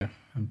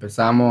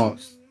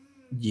Empezamos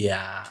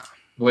ya.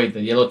 Wait,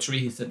 the yellow tree.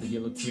 He said the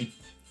yellow tree.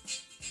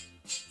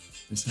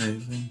 Is that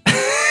anything?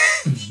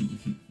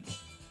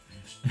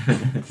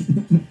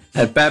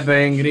 El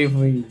Pepe en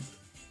grifo y...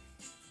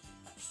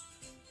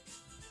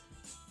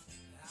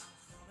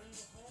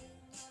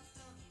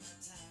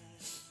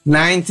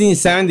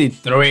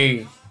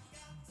 $1973.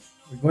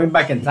 We're going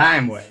back in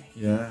time, way.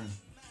 Yeah,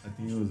 I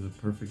think it was a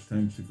perfect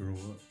time to grow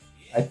up.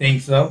 I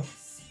think so.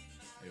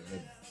 It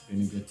would have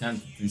been a good time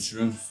to do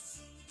shrooms.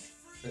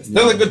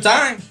 Still a good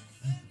time.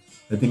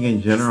 I think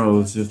in general it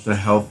was just a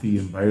healthy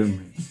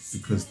environment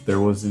because there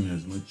wasn't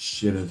as much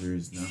shit as there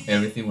is now.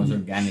 Everything was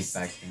organic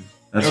back then.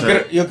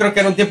 Yo creo que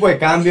era un tipo de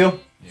cambio.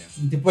 Yeah.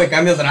 Un tipo de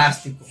cambio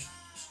drástico.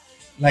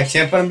 Like,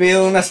 siempre han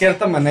vivido de una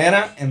cierta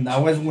manera, and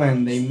that was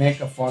when they make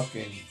a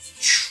fucking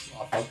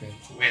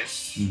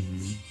twist.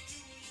 Mm-hmm.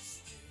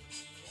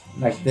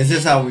 Like, this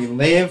is how we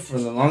live for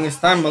the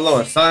longest time. All of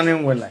a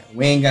sudden, we're like,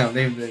 we ain't gonna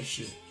live this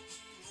shit.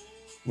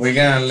 We're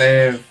gonna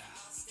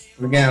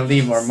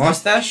leave our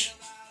mustache,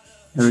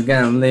 and we're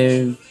gonna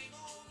live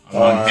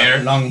Long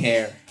hair. Long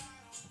hair.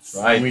 That's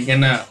right. We're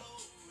gonna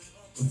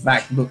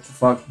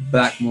fuck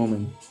black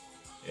woman.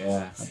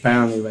 Yeah.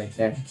 Apparently, right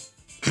there.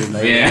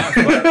 Like, Yeah.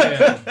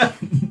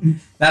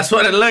 That's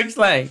what it looks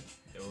like.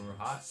 They were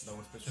hot, though,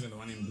 especially the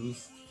one in blue.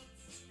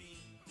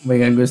 We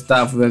got good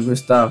stuff.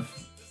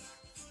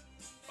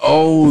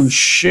 Oh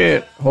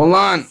shit! Hold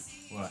on.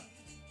 What?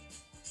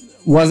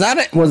 Was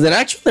it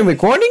actually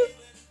recording?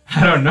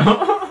 I don't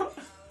know.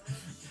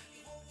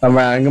 All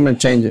right, I'm gonna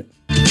change it.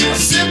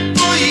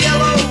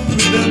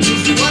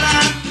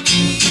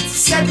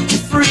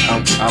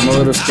 I'm a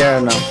little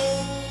scared now.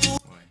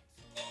 Why?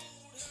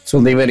 So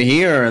leave it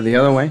here or the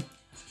other way.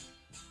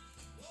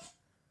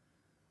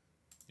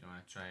 You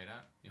want to try it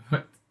out? You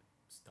want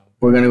stop?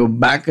 We're gonna go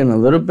back in a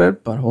little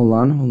bit, but hold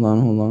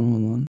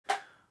on.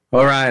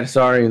 All right,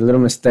 sorry, a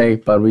little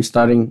mistake, but we're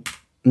starting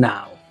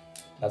now.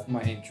 That's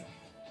my intro.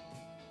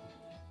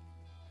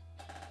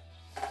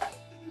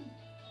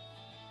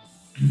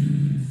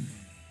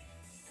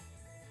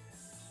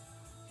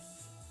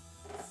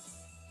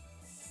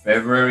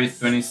 February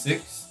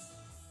 26th,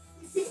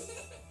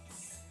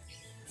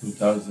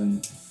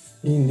 2000.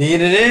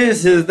 Indeed it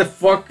is. It's the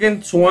fucking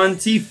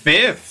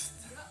 25th.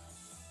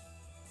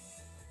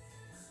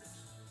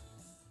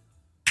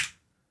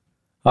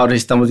 Ahora sí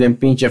estamos bien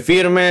pinche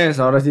firmes.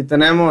 Ahora sí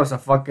tenemos a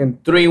fucking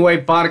three-way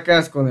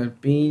podcast con el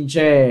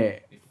pinche...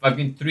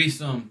 Fucking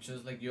threesome,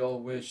 just like you all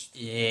wished.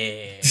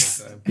 Yeah.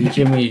 El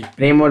pinche mi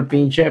primo, el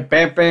pinche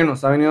Pepe,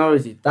 nos ha venido a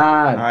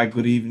visitar. Hi,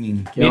 good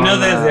evening. ¿Qué Vino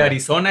onda? desde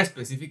Arizona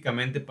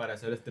específicamente para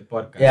hacer este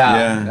podcast.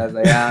 Yeah. Yeah. Desde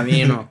allá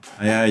vino.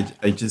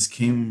 I just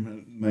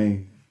came.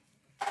 My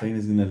plane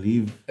is gonna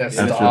leave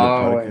Eso after the es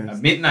todo, güey. At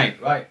podcast.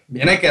 midnight, right?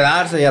 Viene a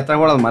quedarse, ya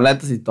traigo las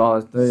maletas y todo.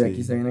 Estoy Sí.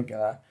 aquí, se viene a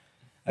quedar.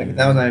 Aquí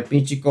tenemos a mi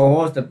pinche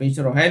co-host, el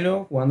pinche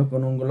Rogelio, jugando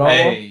con un globo.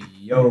 Hey,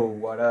 yo,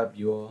 what up,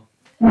 yo?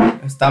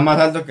 Está más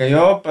alto que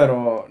yo,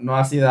 pero no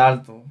así de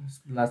alto.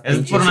 Las Es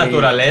pinches por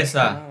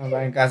naturaleza. No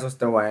va en caso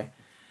este güey.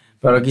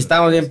 Pero aquí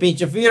estamos bien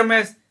pinche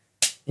firmes.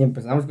 Y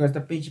empezamos con este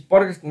pinche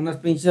podcast, con unas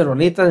pinches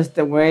rolitas.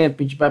 Este güey, el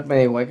pinche Pepe me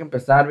dijo, hay que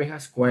empezar vieja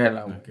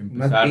escuela, güey. Hay que Unas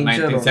empezar pinches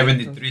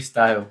 1973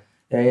 style.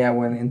 rolitas. Yeah,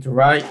 when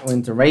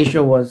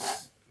interracial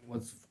was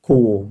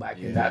cool back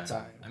in that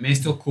time. I mean, it's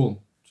still cool.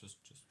 Just.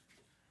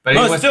 But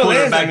No, it it was still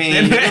cooler is. back I mean,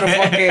 then. you gotta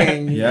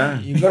fucking, Yeah.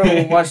 you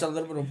gotta watch a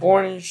little bit of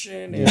porn and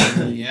shit. And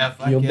Yeah,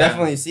 fuck you'll yeah.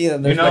 definitely see that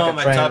You there's know, like a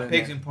my trend top in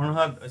picks there. in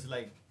Pornhub is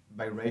like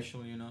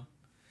biracial, you know?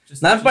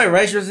 Not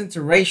biracial, it's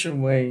interracial,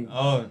 güey.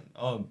 Oh,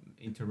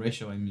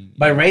 interracial, I mean.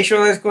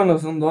 Biracial es cuando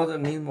son dos del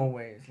mismo,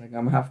 güey. It's like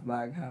I'm half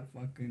black, half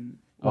fucking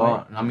Oh,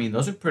 white. I mean,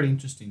 those are pretty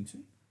interesting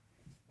too.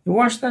 You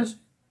watch that shit?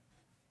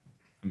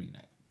 I mean,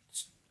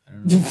 I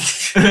don't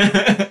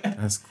know.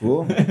 That's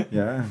cool.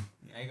 Yeah.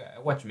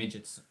 I watch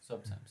midgets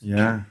sometimes.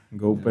 Yeah.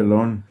 Go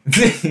pelón.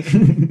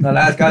 No le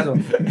hagas caso.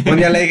 Un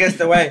día le dije a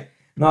este güey.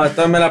 No,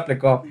 esto me lo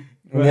aplicó.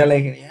 Un día le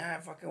dije, yeah,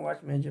 I fucking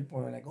watch midget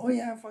porn. Like, oh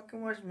yeah, I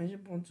fucking watch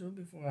midget porn too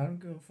before. I don't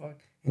give a fuck.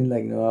 He's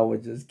like, no, I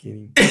was just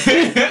kidding.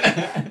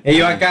 And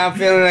yo acá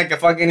feeling like a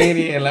fucking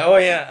idiot. Like, oh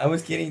yeah, I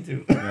was kidding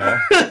too. Yeah.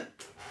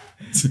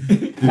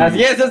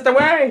 Así es este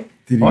güey.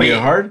 Did you Oye. get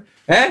hard?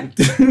 Eh?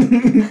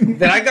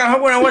 Did I get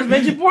hurt when I watched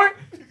midget porn?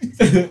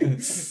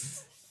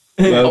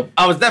 Well,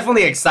 I was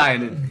definitely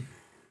excited.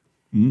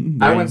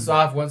 I went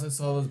soft once I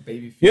saw those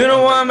baby feet. You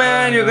know I was what, like,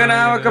 man? oh, You're gonna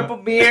have a no. couple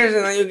beers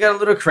and then you get a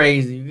little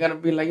crazy. You gotta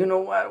be like, you know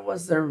what?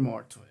 What's there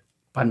more to it?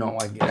 But no,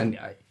 I get it.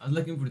 I was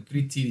looking for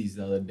 3 titties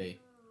the other day.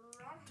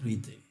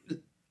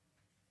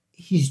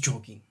 He's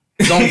joking.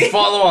 Don't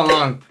follow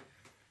along.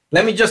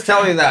 Let me just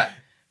tell you that.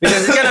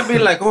 Because it's gonna be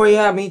like, oh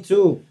yeah, me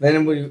too.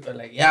 Then we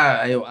like,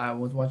 yeah, I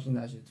was watching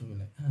that shit too.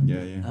 Like, oh,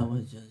 Yeah. I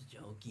was just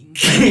joking.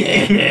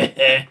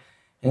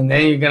 And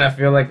then you're gonna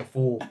feel like a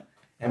fool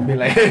and be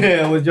like,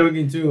 I was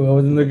joking too. I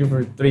wasn't looking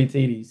for 3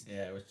 titties.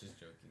 Yeah, I was just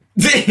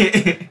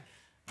joking.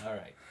 All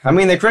right. I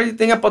mean, the crazy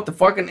thing about the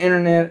fucking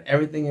internet,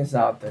 everything is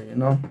out there, you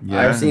know?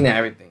 Yeah. I've seen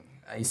everything.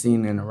 I've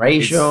seen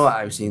interracial,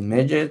 I've seen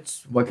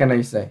midgets. What can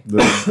I say?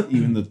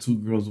 Even the 2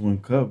 girls, 1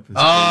 cup. is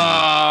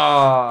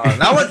Oh,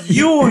 That was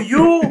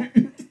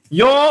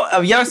yo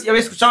había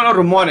escuchado los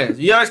rumores.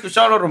 Yo había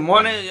escuchado los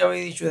rumores. Yo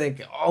había dicho de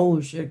que, oh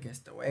shit, que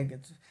este güey.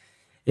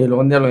 Y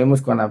luego un día lo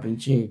vimos con la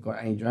pinche, con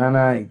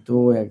Adriana y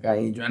tú, y acá.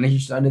 Adriana, she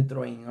started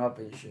throwing up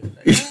and shit.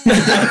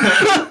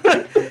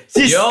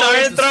 She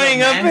started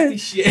throwing up.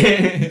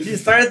 She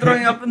started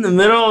throwing up in the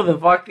middle of the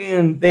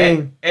fucking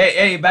thing.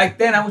 Hey, back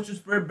then I was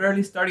just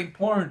barely starting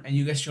porn, and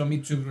you guys showed me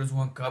 2 girls,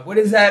 1 cup. What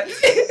is that?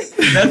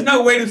 That's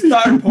no way to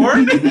start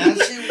porn.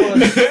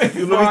 That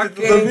shit was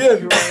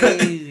fucking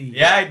crazy.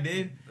 Yeah, I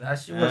did. That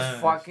shit was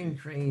fucking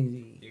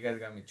crazy. You guys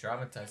got me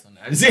traumatized on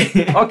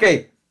that.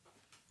 Okay,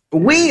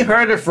 we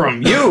heard it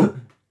from you.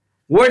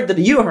 Where did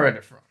you heard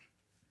it from?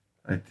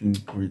 I think,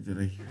 where did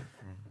I hear it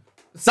from?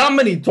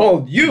 Somebody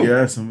told you.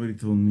 Yeah, somebody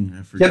told me.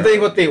 I forgot. ¿Quién te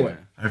dijo a ti, güey?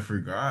 I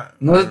forgot.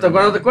 ¿No te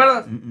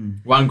acuerdas?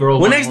 Mm-mm. One girl,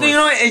 Well, one next thing you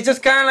know, horse. it's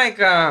just kind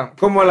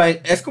of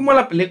like, es como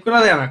la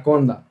película de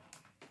Anaconda.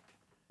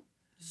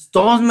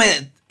 Todos me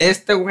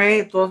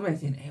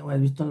decían, hey, güey,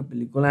 ¿has visto la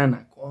película de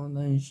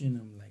Anaconda? And shit.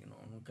 I'm like, no,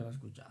 nunca la he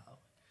escuchado.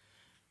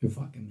 You're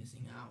fucking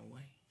missing out,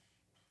 güey.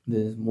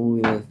 This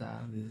movie, this,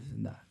 that, this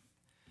and that.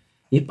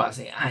 Y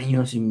pasé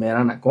años sin ver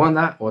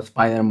Anaconda o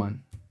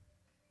Spider-Man.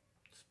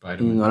 Y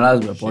Spider-Man. no las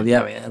Shit.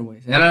 podía ver,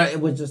 güey. It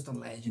was just a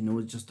legend. It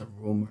was just a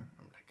rumor.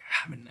 I'm like,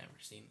 I haven't never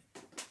seen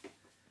it.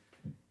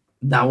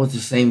 That was the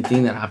same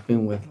thing that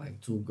happened with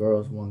like 2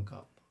 girls, 1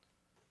 cup.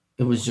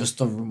 It was just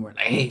a rumor.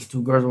 Like, hey,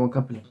 2 girls, 1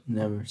 cup. Like,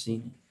 never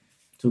seen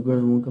it. 2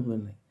 girls, 1 cup.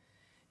 And like,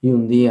 y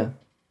un día,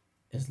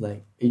 it's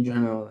like,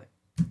 Adriana was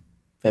like,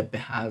 Pepe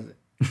has it.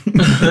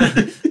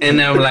 And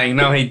I'm like,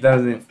 no, he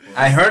doesn't.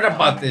 I heard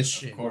about this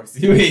shit. Of course.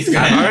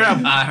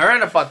 I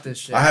heard about this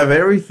shit. I have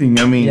everything.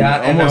 I mean,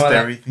 Yeah, and almost I was like-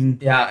 everything.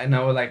 Yeah, and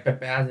I was like,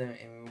 Pepe has it.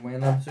 And we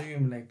went up to you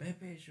and like,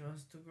 Pepe, show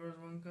us 2 girls,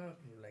 1 cup.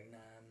 You were like, nah,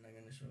 I'm not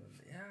gonna show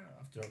it. Yeah,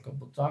 after a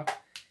couple talks,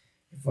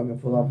 you fucking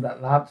pull up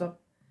that laptop.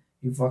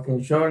 You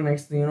fucking show her.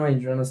 Next thing you know,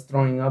 Adriana's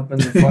throwing up in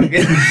the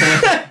fucking.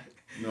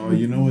 No,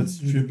 you know what's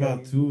trip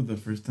out too? The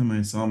first time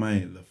I saw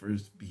the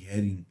first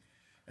beheading.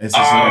 Esa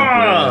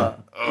Ah!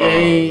 that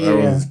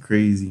Yeah. was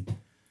crazy.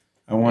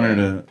 I wanted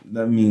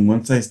to. I mean,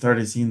 once I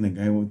started seeing the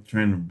guy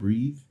trying to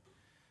breathe,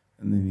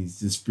 and then he's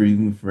just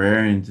breathing for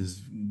air and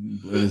just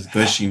blood is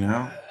gushing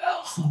out.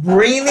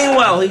 Breathing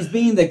while he's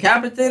being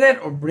decapitated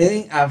or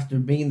breathing after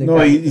being No,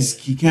 decapitated?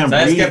 he can't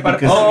 ¿Sabes breathe qué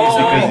parte?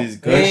 because he's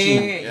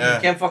gushing. Yeah, Yeah.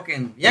 you can't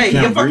fucking. Yeah, you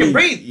can fucking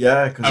breathe.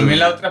 Yeah, because A mí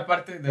la otra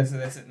parte de ese,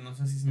 no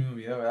sé si es el mismo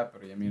video, ¿verdad?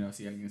 Pero ya miro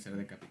así a alguien ser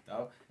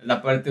decapitado. Es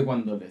la parte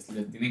cuando les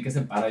tienen que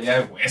separar ya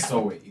el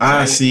hueso, güey. Y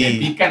Ah, le- sí. Le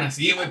pican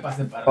así, güey, para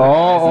separar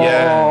Oh. la cabeza.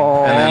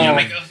 Yeah. And then yo Oh.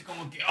 me quedo así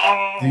como que,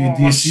 oh.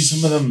 Do you see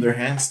some of them? Their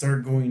hands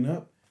start going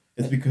up.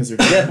 It's because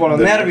they're Yeah, por los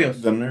the-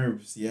 nervios. The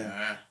nerves,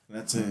 yeah.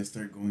 That's it.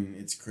 Start going.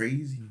 It's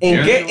crazy. ¿En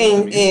Yeah,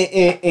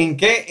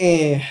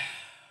 qué?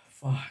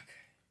 Fuck.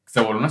 Se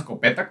voló una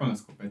escopeta con la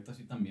escopeta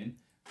así también.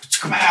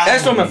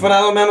 Eso me fuera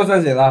dado menos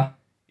ansiedad.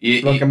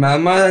 Y, Lo que me da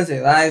más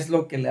ansiedad es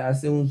lo que le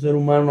hace un ser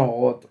humano a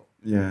otro.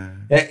 Yeah.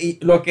 Y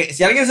lo que,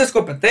 si alguien se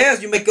escopetea,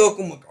 yo me quedo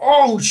como,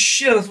 oh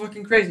shit, that's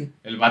fucking crazy.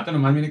 el vato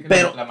nomás mire que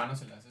Pero- la mano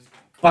se le hace así.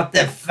 But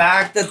the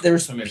fact that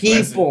there's Se le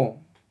tuerce. people,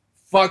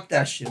 fuck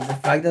that shit. The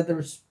fact that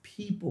there's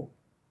people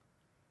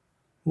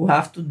who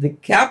have to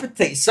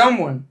decapitate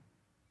someone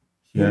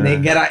Yeah. and they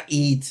gotta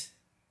eat.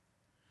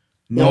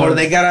 No, Or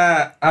they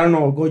gotta, I don't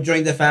know, go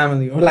join the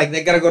family. Or like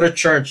they gotta go to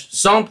church.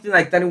 Something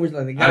like that. It was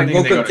like they I gotta think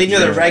go they go to continue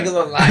their church.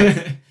 regular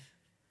life.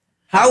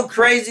 How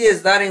crazy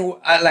is that?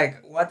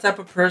 Like, what type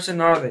of person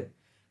are they?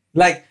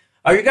 Like,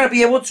 are you gonna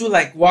be able to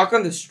like walk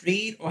on the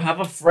street or have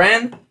a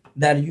friend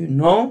that you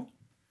know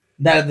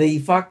that they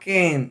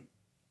fucking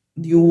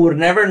you would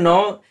never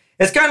know?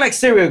 It's kind of like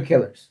serial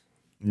killers,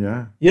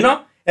 Yeah. you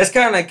know? It's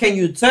kind of like, can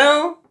you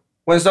tell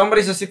when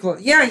somebody's a serial killer?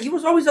 Yeah, he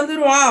was always a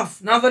little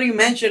off. Now that you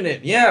mention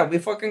it, yeah, we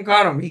fucking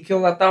caught him. He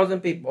killed 1,000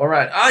 people. All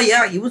right. Oh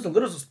yeah, he was a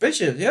little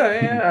suspicious.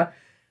 Yeah.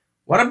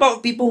 What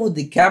about people who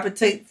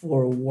decapitate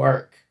for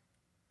work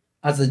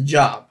as a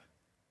job?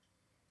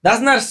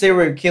 That's not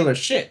serial killer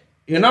shit,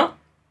 you know?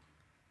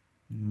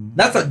 No.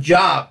 That's a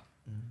job.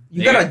 You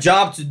They got a got-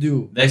 job to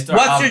do. They start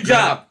What's off your good.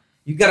 job?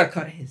 You gotta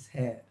cut his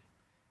head.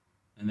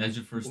 And that's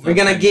your first We're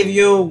gonna give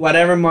you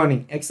whatever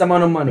money, X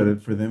amount of money.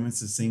 But for them, it's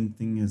the same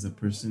thing as a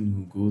person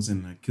who goes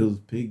and kills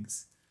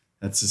pigs.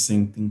 That's the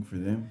same thing for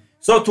them.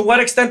 So to what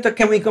extent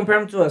can we compare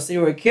him to a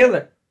serial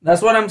killer?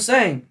 That's what I'm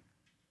saying.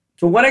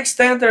 To what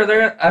extent are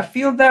there? I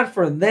feel that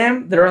for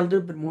them, they're a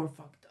little bit more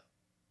fucked up.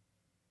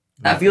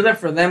 I feel that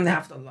for them, they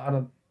have a lot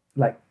of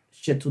like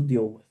shit to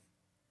deal with.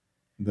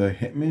 The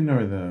hitman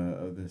or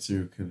the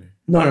serial killer?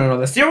 No.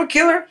 The serial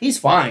killer, he's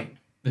fine.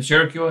 The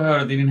serial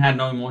killer didn't have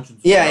no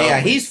emotions. Yeah,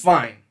 he's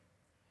fine.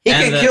 He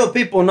And can the- kill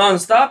people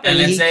nonstop, and and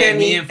let's he say can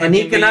me eat, and and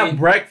he fucking can have me-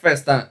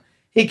 breakfast at.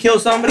 He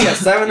kills somebody at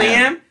 7 Yeah.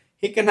 a.m.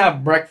 He can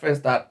have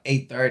breakfast at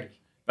 8:30.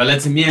 But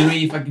let's say me and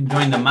Louis fucking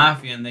join the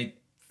mafia and they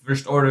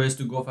first order is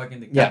to go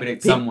fucking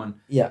decapitate someone.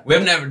 Yeah.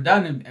 We've never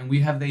done it and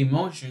we have the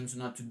emotions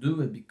not to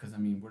do it because I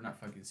mean we're not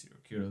fucking serial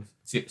killers.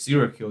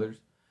 Serial killers.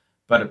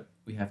 But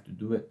we have to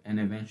do it, and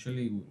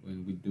eventually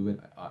when we do it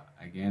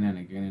again and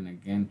again and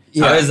again,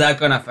 Yeah. how is that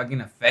gonna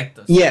fucking affect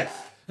us? Yes.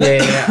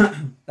 Yeah.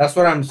 That's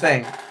what I'm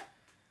saying.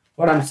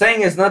 What I'm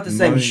saying is not the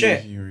same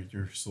shit.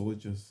 Your soul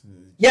just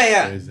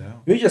Yeah. dies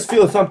out. You just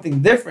feel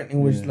something different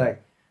in which, Yeah.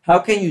 like, how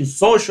can you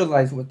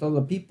socialize with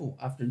other people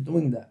after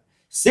doing that?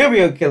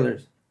 Serial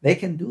killers, they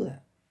can do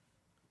that.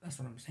 That's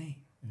what I'm saying.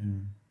 Yeah.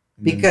 And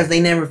Because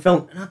they never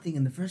felt nothing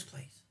in the first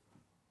place.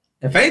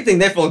 If anything,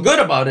 they feel good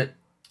about it.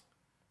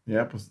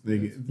 then, pues they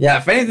get, Yeah,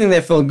 if anything,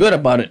 they feel good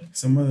about it.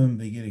 some of them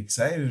they get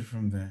excited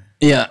from that.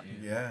 Yeah.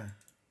 Yeah,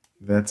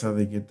 that's how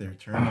they get their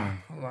turn on.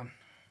 Hold on.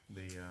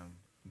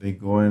 They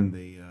go and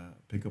they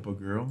pick up a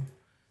girl,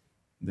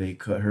 they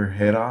cut her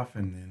head off,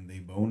 and then they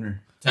bone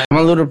her. I'm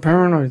a little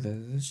paranoid that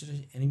this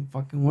shit ain't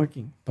fucking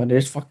working. But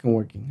it's fucking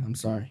working. I'm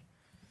sorry.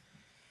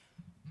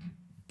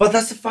 But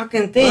that's the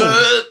fucking thing.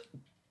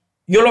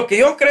 Lo que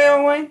yo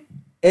creo, güey,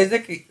 es de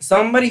que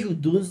somebody who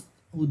does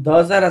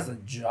that as a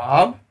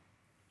job,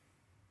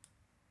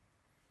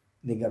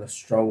 they gotta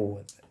struggle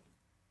with it.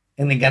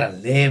 And they gotta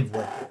live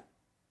with it.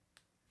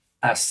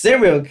 A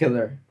serial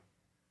killer,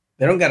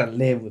 they don't gotta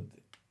live with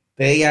it.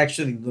 They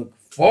actually look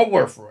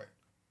forward for it.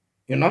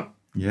 You know?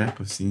 Yeah,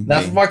 pues sí.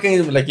 That's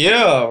fucking like,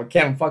 yeah, I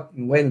can't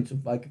fucking wait until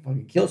I can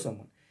fucking kill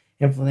someone.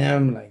 And for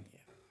them, like,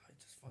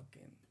 yeah,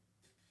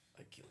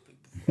 I kill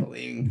people for a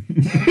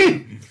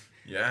living.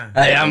 Yeah.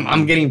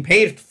 I'm getting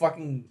paid to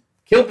fucking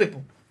kill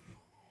people.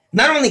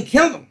 Not only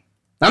kill them.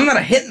 I'm not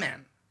a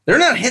hitman. They're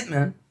not a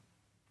hitman.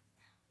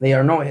 They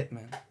are no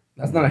hitman.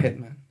 That's not a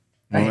hitman.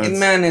 A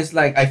hitman is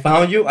like, I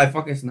found you, I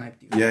fucking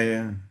sniped you.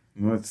 Yeah.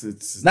 No,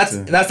 it's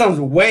That sounds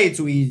way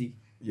too easy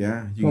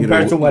yeah.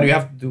 compared to what you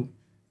have to do.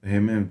 Hey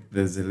man,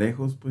 desde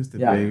lejos pues te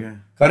Yeah. pega.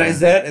 Cut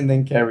his head and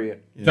then carry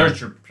it. Yeah.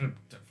 Torture.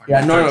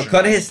 Yeah, no,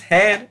 cut his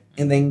head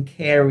and then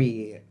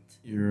carry it.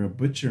 You're a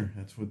butcher.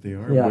 That's what they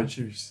are, Yeah.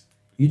 butchers.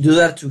 You do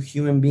that to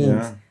human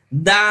beings.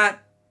 Yeah.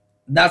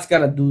 That's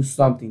gotta do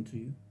something to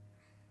you.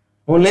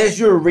 Unless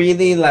you're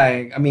really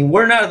like, I mean,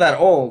 we're not that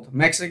old.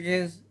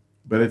 Mexicans,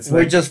 But it's we're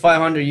like, just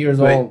 500 years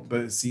old.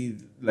 but see,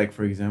 like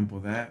for example,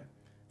 that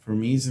for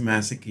me se me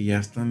hace que ya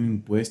están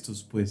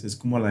impuestos, pues es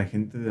como la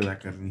gente de la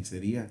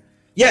carnicería.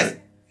 Yes,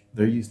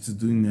 They're used to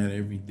doing that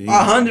every day.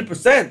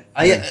 100%.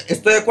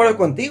 Estoy de acuerdo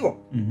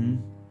contigo. Mm-hmm.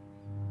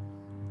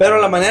 Pero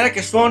la manera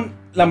que son,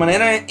 la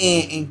manera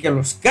en que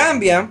los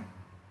cambian,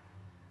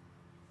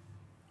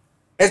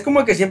 es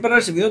como que siempre has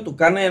recibido tu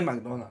carne del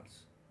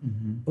McDonald's.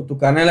 Mm-hmm. O tu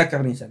carne de la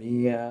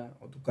carnicería,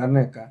 o tu carne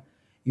de acá.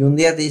 Y un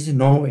día te dicen,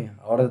 no, güey,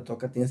 ahora te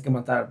toca, tienes que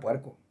matar al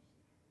puerco.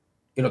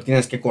 Y lo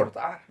tienes que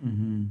cortar.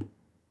 Mm-hmm.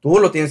 Tú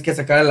lo tienes que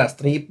sacar de las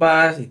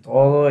tripas y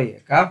todo, y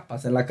acá, para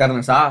hacer la carne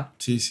asada.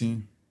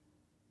 Sí.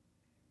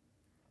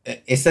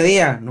 Ese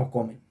día no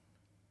comen.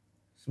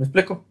 ¿Me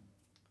explico?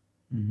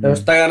 Mm-hmm. Pero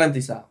está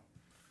garantizado.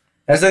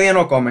 Ese día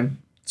no comen.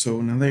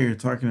 So now that you're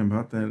talking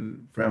about that,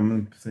 I'm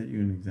going to set you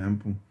an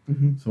example.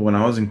 Mm-hmm. So when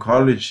I was in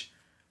college,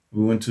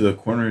 we went to the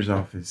coroner's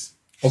office.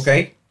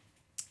 Okay.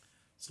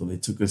 So they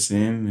took us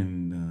in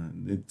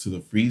and to the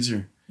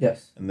freezer.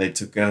 Yes. And they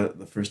took out,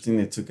 the first thing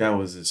they took out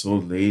was this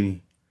old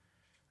lady.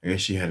 I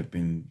guess she had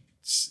been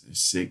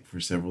sick for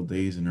several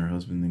days and her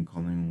husband then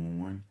called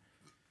 911.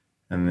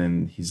 And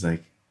then he's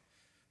like,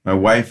 my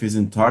wife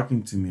isn't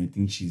talking to me. I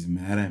think she's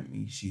mad at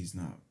me. She's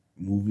not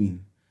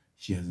moving.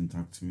 She hasn't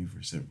talked to me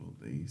for several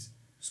days.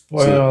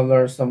 Spoiler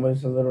alert,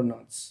 somebody's a little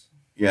nuts.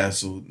 Yeah,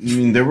 so, I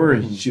mean,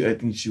 I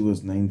think she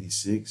was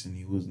 96 and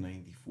he was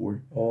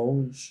 94.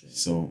 Oh, shit.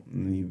 So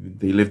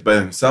they lived by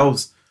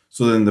themselves.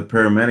 So then the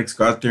paramedics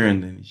got there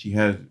and then she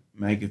had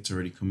maggots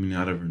already coming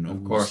out of her nose.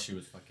 Of course, she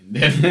was fucking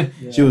dead.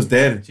 Yeah. She was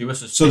dead. She was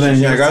suspicious. So then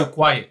she I was got so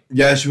quiet.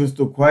 Yeah, she was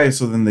still quiet.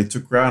 So then they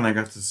took her out and I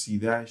got to see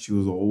that. She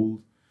was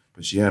old,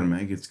 but she had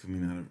maggots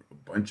coming out of a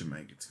bunch of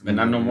maggots. But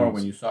not no more nose.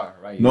 when you saw her,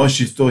 right? No,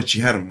 she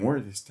had more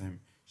this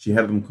time. She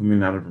had them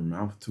coming out of her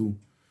mouth too.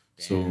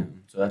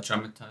 Damn. So that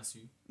traumatized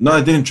you? No,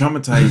 it didn't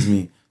traumatize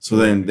me. So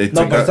then they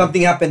No, took but out,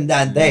 something happened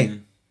that day.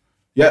 Mhm.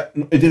 yeah,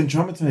 no, it didn't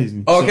traumatize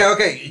me.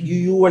 Okay.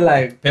 You were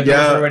like, Pepe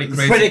Yeah, was already it's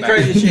crazy. pretty back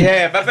crazy then. shit.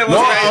 Yeah, Pepe was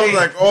No, crazy. I was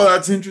like, oh,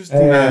 that's interesting.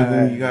 Yeah.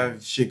 Then you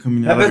got shit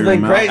coming out Pepe's of your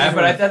been mouth. crazy.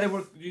 But I thought they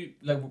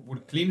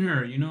would clean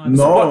her, you know?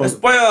 No.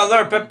 Spoiler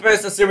alert, Pepe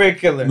is a serial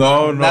killer.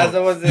 No. That's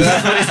what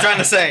he's trying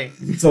to say.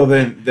 So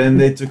then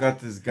they took out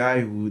this guy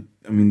who,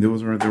 I mean, they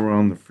were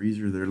on the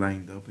freezer. They're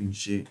lined up and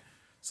shit.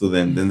 So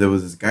then there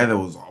was this guy that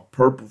was all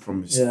purple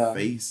from his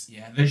face.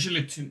 Yeah, they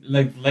usually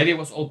like the lady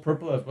was all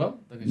purple as well.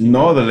 Like,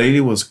 No, the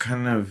lady was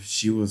kind of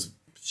she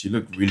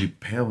looked really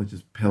pale,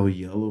 just pale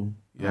yellow.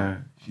 Yeah,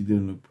 she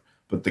didn't look.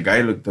 But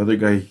the other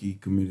guy, he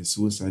committed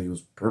suicide. He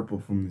was purple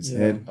from his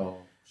head. Oh,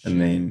 shit.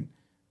 And then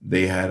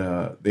they had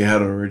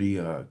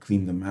already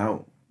cleaned them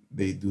out.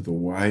 They do the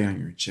Y on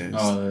your chest.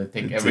 Oh, they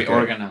take They every take out-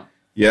 organ out.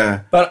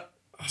 Yeah. But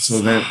So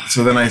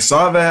then I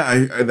saw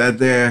that. That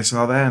day I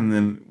saw that, and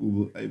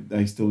then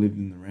I still lived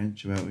in the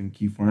ranch out in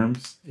Key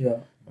Farms. yeah,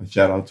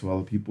 Shout out to all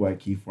the people at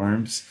Key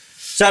Farms.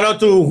 Shout out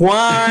to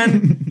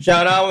Juan.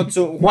 Shout out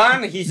to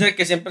Juan. He said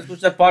que siempre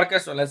escucha el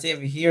podcast, so let's see if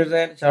he hears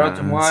it. Shout out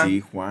to Juan.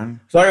 Sí, Juan.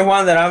 Sorry,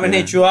 Juan, that I haven't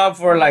hit you up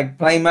for like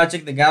playing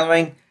Magic the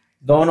Gathering.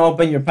 Don't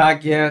open your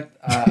pack yet.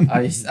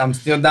 I'm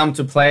still down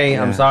to play.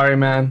 Yeah. I'm sorry,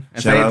 man.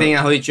 If anything,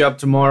 I'll hit you up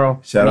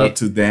tomorrow. Shout out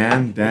to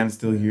Dan. Dan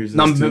still hears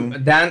us too.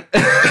 Dan.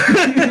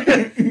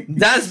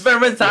 Dan's been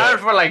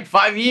retired for like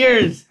 5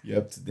 years.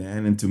 Yep, to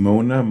Dan and to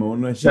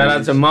Mona. Shout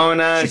out to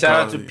Mona.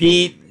 Shout out to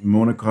Pete.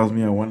 Mona calls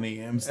me at 1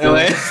 a.m. still.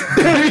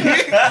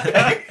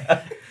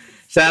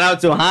 Shout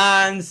out to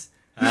Hans.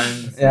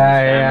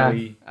 Yeah.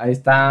 Ahí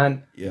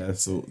están. Yeah,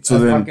 so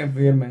then. Fucking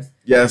firmes.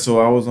 Yeah, so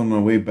I was on my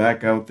way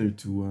back out there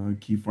to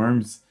Key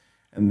Farms.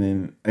 And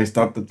then I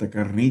stopped at the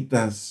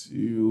Carnitas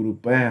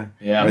Europea.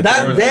 Yeah,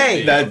 that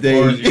day. That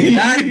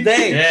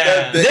day.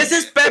 Yeah. This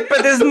is Pepe.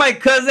 This is my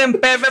cousin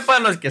Pepe.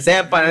 Para los que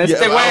sepan,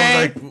 este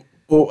güey.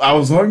 I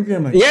was hungry.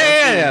 I'm like,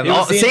 yeah.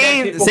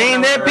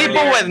 Seeing dead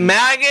people with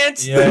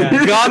maggots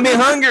got me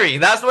hungry.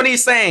 That's what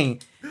he's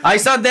saying. I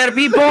saw dead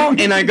people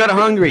and I got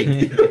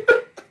hungry.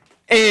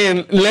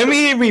 And let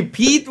me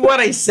repeat what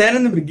I said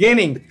in the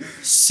beginning.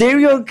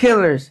 Serial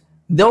killers,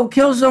 they'll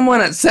kill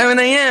someone at 7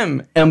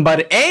 a.m. and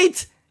by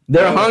 8,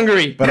 they're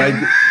hungry. But I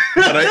didn't.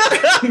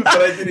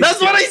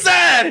 That's what I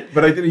said.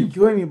 But I didn't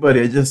kill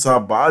anybody. I just saw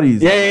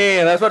bodies.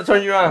 Yeah. That's what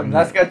turned you on.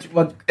 That's got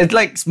you. It's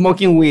like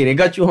smoking weed. It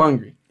got you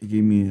hungry. It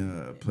gave me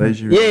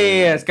pleasure.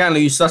 Yeah. It's kind of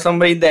like you saw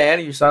somebody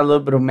dead. You saw a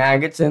little bit of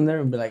maggots in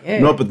there, and be like,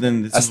 hey. No, but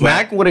then a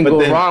snack wouldn't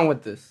go wrong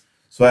with this.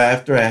 So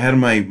after I had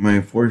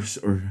my first,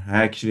 or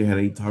I actually had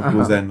 8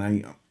 tacos that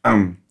night.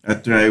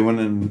 After I went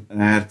and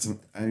I had some,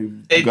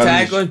 8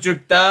 tacos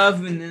jerked off,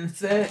 and then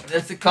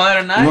that's the call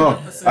it a night. No,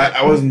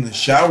 I was in the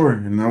shower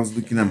and I was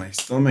looking at my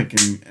stomach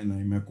and I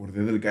me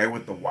acordé del guy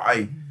with the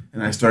Y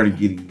and I started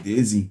getting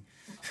dizzy.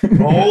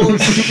 Oh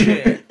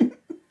shit!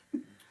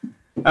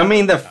 I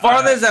mean, the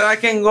farthest that I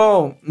can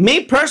go,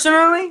 me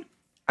personally,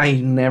 I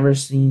never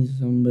seen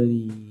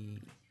somebody.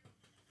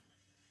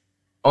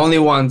 Only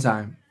one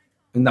time,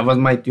 and that was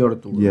my tío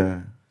Arturo.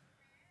 Yeah,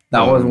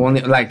 that was one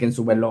like in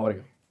su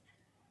velorio.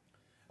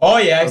 Oh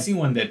yeah, I've seen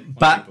one that.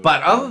 But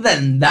other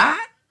than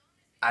that,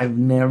 I've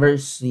never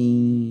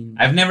seen.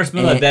 I've never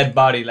smelled a dead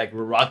body like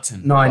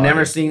rotten. No, I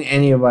never seen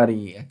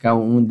anybody acá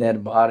un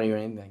dead body or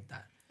anything like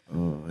that.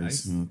 Oh, I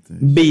smelled that.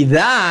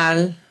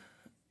 Vidal,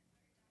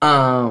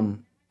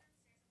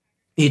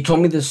 he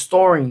told me this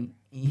story.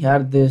 He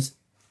had this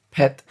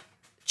pet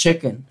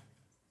chicken.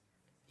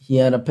 He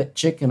had a pet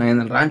chicken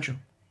in el rancho.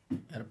 He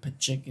had a pet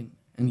chicken,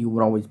 and he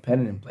would always pet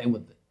it and play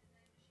with it.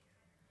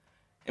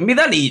 And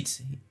Vidal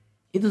eats.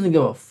 He doesn't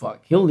give a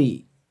fuck. He'll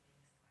eat.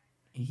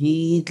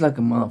 He eats like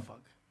a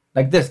motherfucker.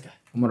 Like this guy,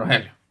 como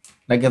Rogelio.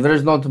 Like if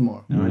there's no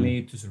tomorrow. I only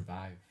need to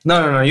survive.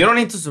 No. You don't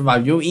need to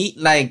survive. You eat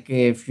like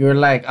if you're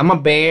like, I'm a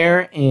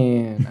bear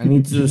and I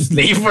need to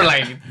sleep for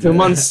like 2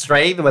 months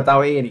straight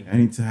without eating. I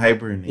need to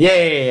hibernate.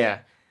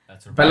 Yeah.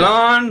 That's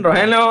Pelon,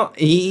 Rogelio,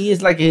 he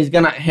is like he's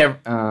gonna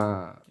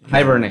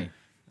hibernate.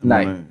 I'm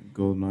like gonna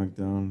go knock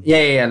down.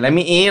 Yeah. Let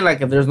me eat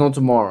like if there's no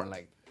tomorrow.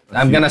 Like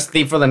I'm gonna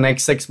sleep for the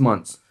next 6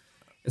 months.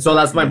 So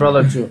that's my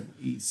brother too.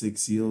 Eat 6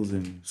 seals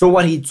and. So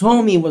what he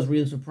told me was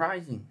real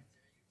surprising.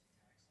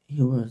 He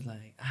was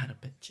like, I had a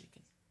pet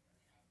chicken.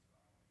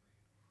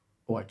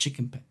 Or a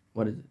chicken pet.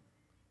 What is it?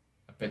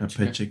 A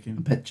pet chicken.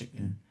 A pet chicken.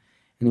 Yeah.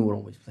 And he would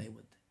always play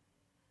with it.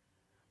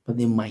 But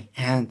then my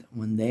aunt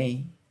one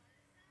day,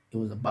 it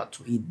was about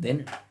to eat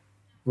dinner.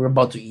 We were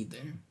about to eat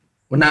dinner.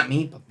 Well, not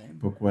me, but them.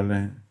 ¿Por cuál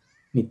es?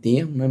 Mi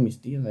tía, una de mis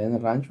tías allá en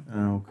el rancho.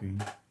 Ah, ok.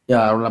 Y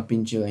agarró la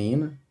pinche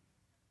gallina.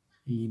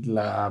 Y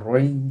la agarró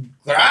y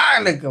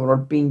le quebró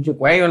el pinche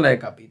cuello, la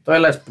decapitó y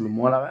la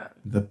desplumó a la verga.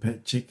 The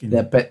pet chicken.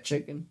 The pet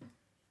chicken.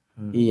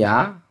 Y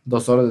ya,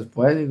 2 horas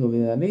después, digo,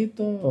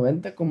 Vidalito,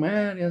 vente a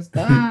comer, ya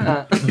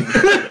está.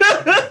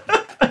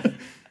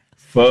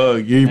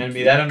 Fuck, you. And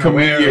Vidal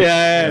unaware.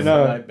 Yeah,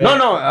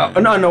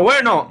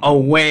 no.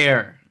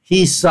 Aware.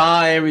 He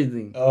saw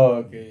everything. Oh,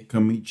 okay.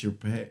 Come eat your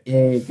pet.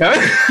 Yeah,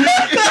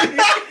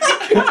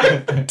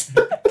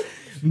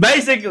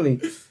 basically,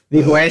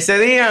 dijo, ese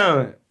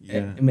día,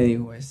 me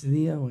dijo, ese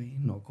día, güey,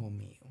 no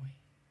comí, güey.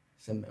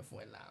 Se me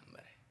fue el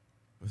hambre.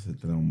 Pues se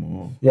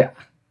traumó. Ya,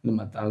 le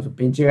mataron su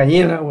pinche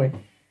gallina, güey.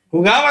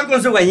 Jugaba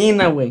con su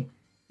gallina, güey.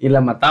 Y la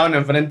mataban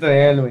enfrente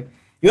de él, güey.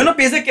 Y uno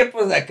piensa que,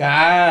 pues, de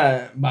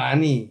acá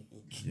van y...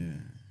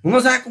 Yeah. Uno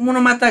sabe cómo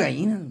uno mata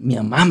gallinas. Mi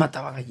mamá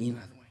mataba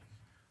gallinas, güey.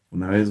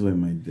 Una vez, güey,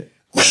 my dad.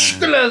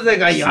 Las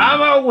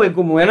degallaba, güey,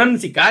 como eran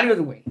sicarios,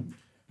 güey.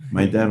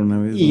 My dad una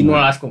vez. Y no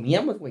las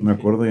comíamos, güey. Me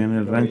acuerdo ya en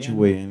el rancho,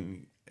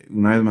 güey.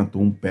 Una vez mató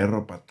un perro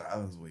a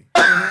patadas, güey.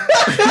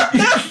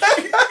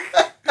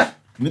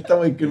 Neta,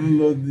 güey, que no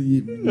lo...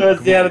 No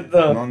es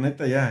cierto. No,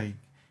 neta, ya.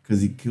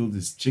 Because he killed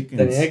his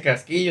chickens. Tenía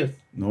casquillos.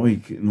 He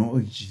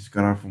just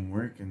got off from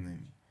work and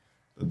then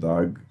the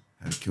dog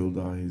had killed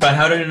all his... But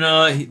how do you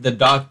know the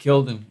dog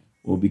killed him?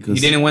 Well, because... He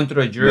didn't went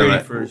through a jury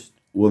first.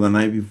 Well, the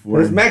night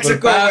before... It's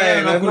Mexico,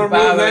 man. There's no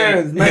rule there.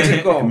 It's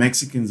Mexico.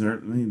 Mexicans are...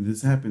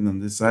 This happened on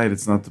this side.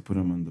 It's not to put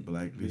them on the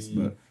blacklist,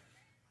 but...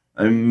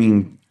 I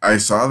mean, I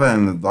saw that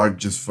and the dog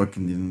just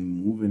fucking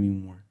didn't move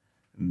anymore.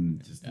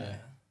 And just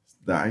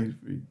died.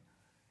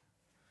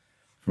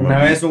 Una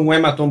vez un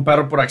güey mató a un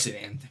perro por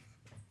accidente.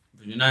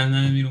 Pues yo una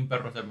vez vi un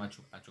perro ser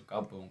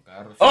machucado por un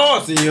carro.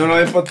 Oh, sí, yo una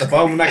vez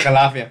tapado una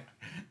calafia.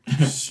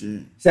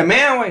 Shit. Se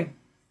mea, güey.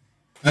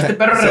 Este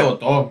perro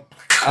rebotó.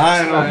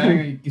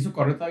 No. Quiso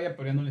correr todavía,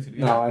 pero ya no le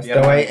sirvió. No,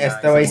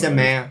 este güey se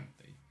mea.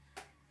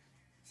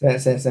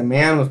 Se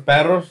mean los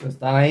perros,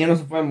 están ahí, no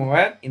se pueden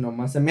mover y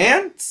nomás se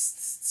mean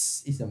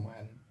y se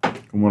mueren.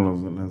 Como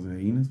las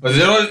gallinas. Pues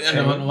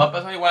eso nos va a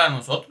pasar igual a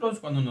nosotros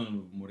cuando nos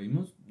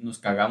morimos, nos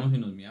cagamos y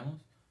nos miamos.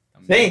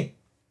 También. Sí.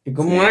 ¿Y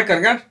cómo van a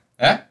cargar?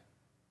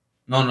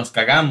 No, nos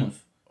cagamos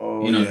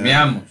y nos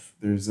miamos.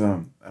 There's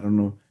I don't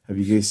know. Have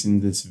you guys seen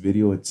this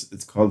video?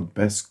 It's called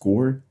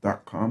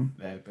bestscore.com.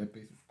 La del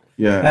Pepe.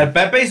 Yeah. El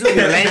Pepe y su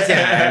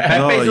violencia.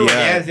 El Pepe y su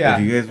violencia.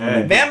 If you guys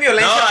wanna Vean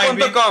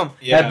violencia.com.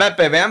 El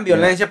Pepe, vean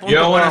violencia.com. You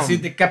don't want to see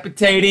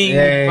decapitating.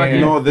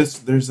 No,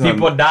 there's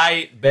people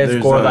die.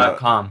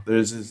 Bestscore.com.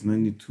 There's this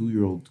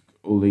 92-year-old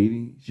old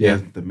lady. She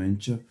has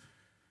dementia,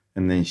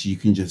 and then you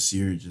can just see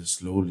her just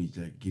slowly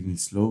like getting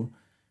slow,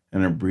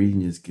 and her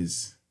breathing just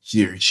gets.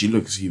 She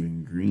looks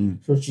even green.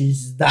 So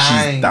she's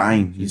dying. She's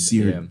dying. You see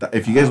her.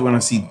 If you guys want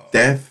to see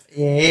death.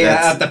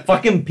 Yeah, at the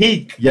fucking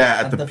peak. Yeah,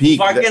 at the peak.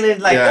 Fucking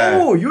it's like,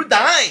 oh, you're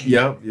dying.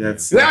 Yep. Yeah.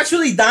 You're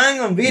actually dying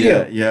on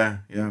video. Yeah.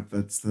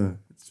 It's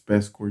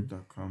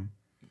bestscore.com.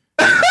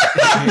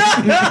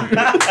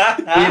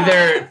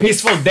 Either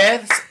peaceful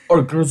deaths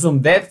or gruesome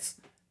deaths.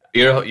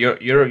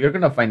 You're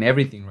gonna find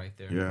everything right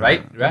there. Yeah.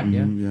 Right?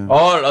 Mm-hmm, yeah.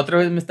 Oh, la otra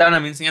vez me estaban a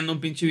mí enseñando un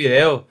pinche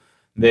video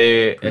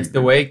de este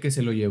güey que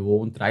se lo llevó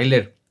un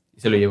tráiler.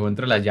 Se lo llevó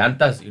entre las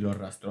llantas y lo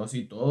arrastró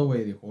así todo,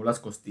 güey. Dejó las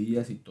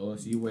costillas y todo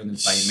así, güey, en el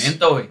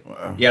pavimento, güey.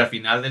 Wow. Y al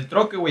final del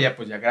troque, güey,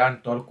 ya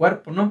graban todo el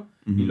cuerpo, ¿no?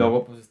 Mm-hmm. Y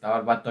luego, pues, estaba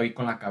el vato ahí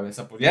con la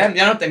cabeza. Pues ya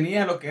no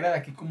tenía lo que era de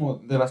aquí como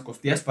de las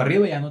costillas para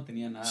arriba. Ya no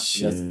tenía nada.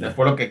 Pues, ya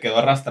fue lo que quedó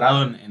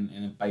arrastrado en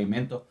el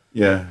pavimento.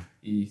 Yeah.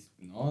 Y,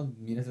 no,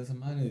 miras esa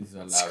madre. Dices,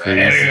 a la Crazy.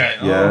 verga,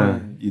 ¿no?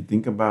 Yeah. You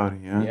think about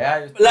it,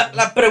 yeah.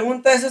 La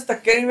pregunta es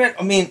hasta qué nivel.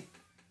 I mean,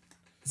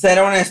 ser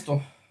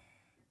honesto.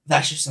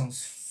 That shit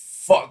sounds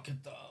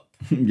fucked up.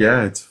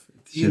 Yeah, it's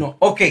you know,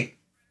 okay,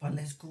 but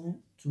let's go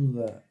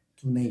to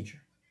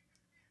nature.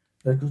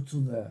 Let's go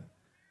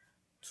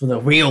to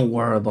the real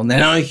world, donde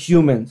no hay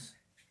humans.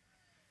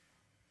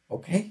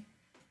 Okay?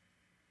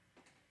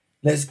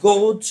 Let's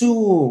go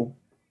to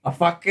a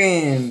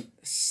fucking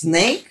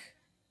snake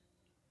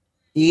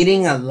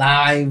eating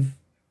alive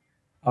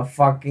a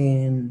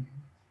fucking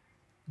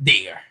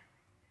deer.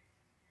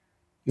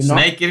 You know?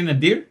 Snake eating a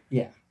deer?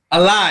 Yeah.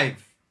 Alive.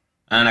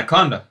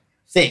 Anaconda.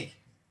 Sí.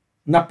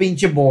 Una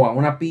pinche boa,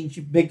 una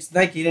pinche big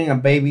snake eating a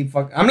baby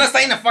fuck. I'm not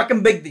saying a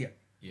fucking big deer.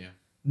 Yeah.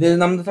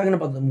 I'm not talking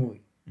about the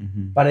movie.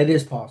 Mm-hmm. But it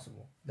is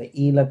possible. They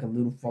eat like a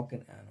little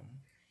fucking animal.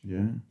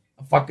 Yeah.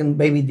 A fucking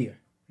baby deer.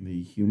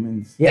 The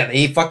humans. Yeah,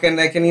 they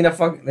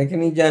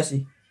can eat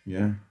Jesse.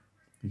 Yeah.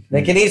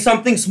 They can eat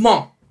something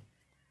small.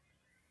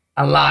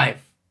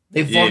 Alive.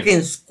 They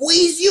fucking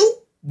squeeze you,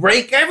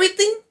 break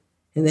everything,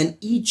 and then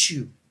eat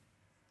you.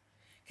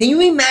 Can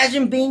you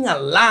imagine being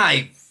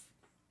alive?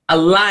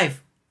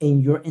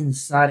 And you're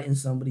inside in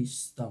somebody's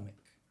stomach.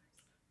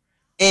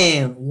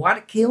 And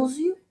what kills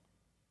you?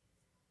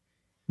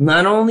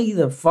 Not only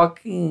the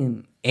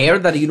fucking air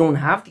that you don't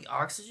have, the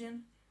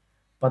oxygen,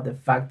 but the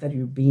fact that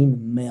you're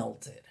being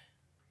melted.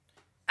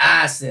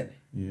 Acid.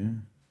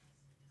 Yeah.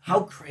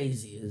 How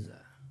crazy is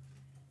that?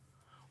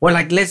 Or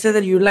like, let's say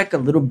that you're like a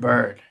little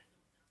bird,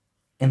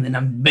 and then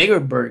a bigger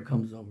bird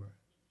comes over,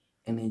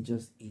 and it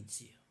just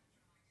eats you.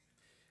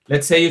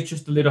 Let's say you're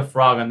just a little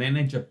frog, and then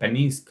a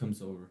Japanese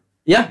comes over.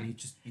 Yeah. And he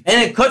just eats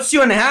And it cuts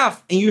you in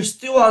half, and you're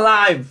still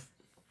alive.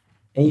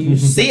 And you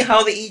see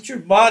how they eat your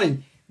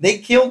body. They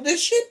killed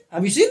this shit.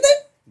 Have you seen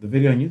that? The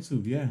video on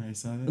YouTube, yeah, I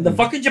saw that. The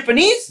fucking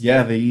Japanese?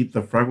 Yeah, they eat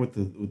the frog with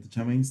the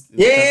Chinese.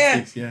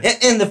 Yeah. Yeah.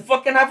 And the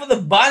fucking half of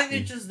the body,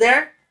 they're just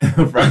there.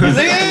 Frog is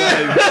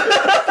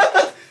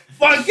alive.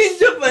 Fucking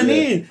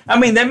Japanese. Yeah. I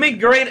mean, they make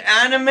great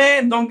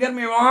anime, don't get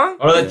me wrong.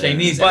 Or the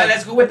Chinese. But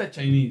let's go with the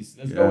Chinese.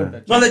 Let's go with the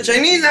Chinese. No, the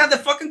Chinese have the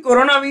fucking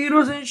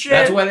coronavirus and shit.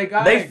 That's why they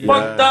got They it.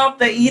 fucked up.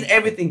 They eat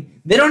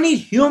everything. They don't eat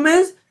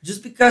humans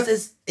just because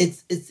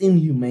it's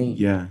inhumane.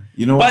 Yeah.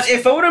 You know But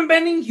if I wouldn't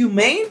been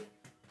inhumane,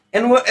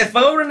 and if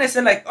I wouldn't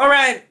said like, all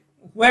right,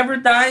 whoever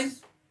dies,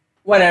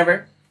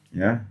 whatever.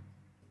 Yeah.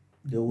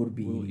 They would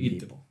be eating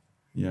people.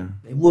 Yeah.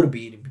 They would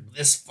be eating people.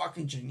 This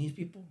fucking Chinese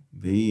people.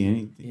 They eat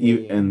anything.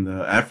 Yeah. And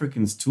the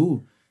Africans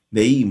too.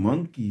 They eat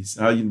monkeys.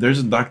 There's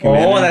a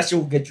documentary. Oh, that shit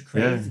will get you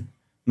crazy. Yeah.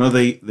 No,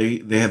 they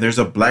have, there's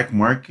a black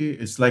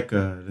market. It's like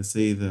let's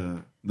say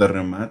the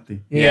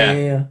remate.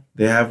 Yeah.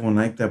 They have one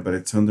like that, but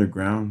it's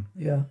underground.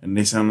 Yeah. And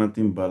they sound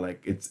nothing but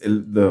like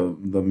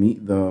the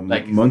meat, the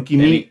like monkey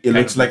meat. It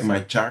looks like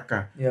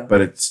machaca, Yeah.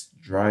 but it's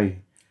dry,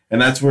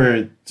 and that's where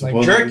it's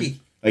Like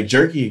jerky. Like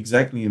jerky,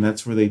 exactly, and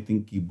that's where they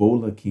think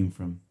Ebola came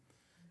from.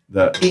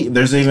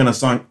 There's even a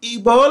song,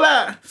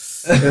 Ebola.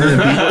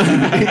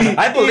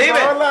 I believe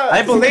it.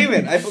 I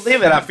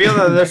believe it. I feel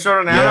that there's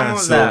certain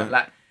animals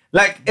that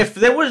Like if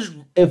it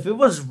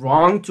was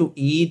wrong to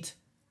eat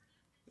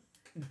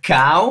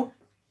cow,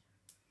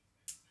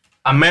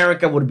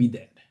 America would be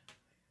dead.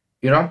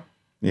 You know?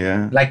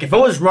 Yeah. Like if it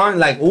was wrong,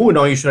 like, oh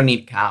no, you shouldn't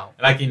eat cow.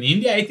 Like in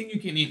India, I think you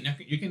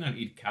cannot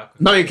eat cow.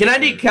 No, you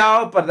cannot eat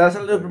cow, but that's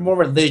a little bit more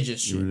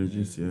religious shit.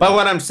 Religious, yeah. But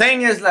what I'm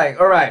saying is like,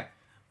 all right,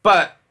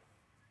 but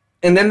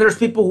and then there's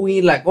people who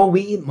eat like, oh,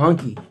 we eat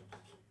monkey.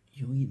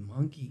 You eat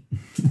monkey,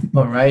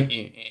 all right,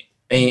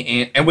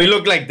 and we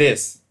look like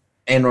this,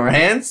 and our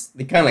hands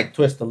they kind of like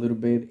twist a little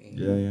bit. And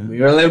Yeah.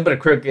 we're a little bit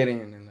crooked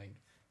and like,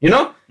 you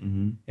know,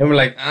 Mm-hmm. and we're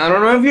like, I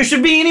don't know if you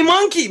should be eating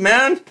monkey,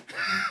 man.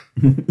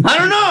 I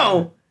don't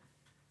know.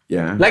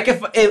 Yeah. Like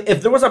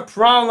if there was a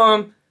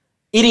problem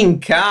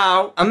eating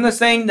cow, I'm not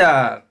saying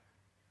that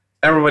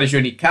everybody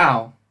should eat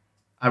cow.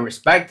 I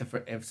respect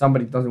if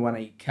somebody doesn't want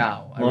to eat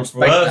cow. I More for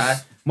respect us.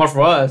 that. More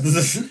for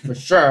us, for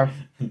sure.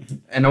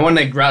 And I want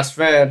to grass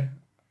fed.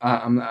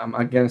 I'm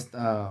against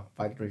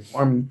factory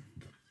farming,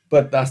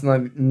 but that's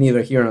not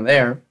neither here nor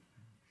there.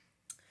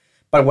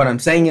 But what I'm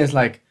saying is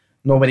like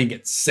nobody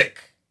gets sick.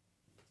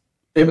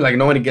 Maybe like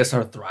nobody gets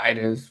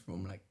arthritis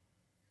from like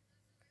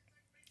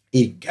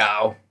eating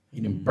cow,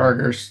 eating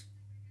burgers.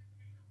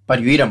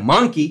 But you eat a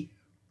monkey,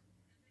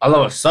 all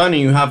of a sudden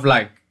you have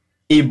like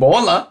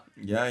Ebola,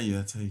 Yeah,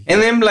 that's how you.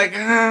 and then like,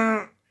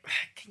 can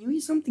you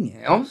eat something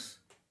else?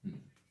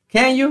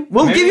 Can you?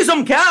 We'll Maybe. give you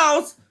some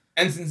cows.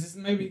 And since it's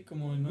maybe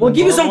como no We'll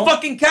give you some normal,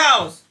 fucking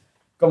cows.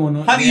 como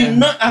no.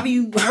 Have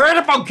you heard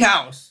about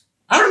cows?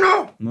 I don't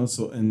know. No,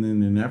 so and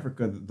then in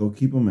Africa they'll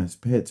keep them as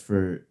pets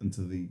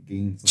until they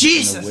gain. Some kind of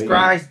Jesus weight.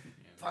 Christ.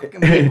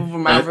 Fucking people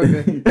from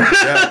Africa.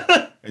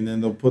 Yeah, and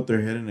then they'll put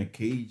their head in a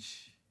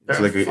cage. It's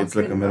They're like a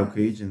fucking metal nuts.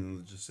 cage, and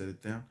they'll just set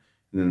it down.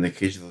 And then the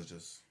cage they'll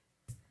just.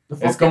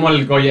 Es como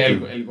el Goya,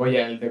 el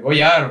Goya, el de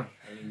Goyar,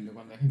 el de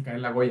cuando dejan caer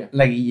la Goya.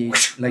 Like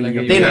La guillotina.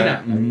 guillotina,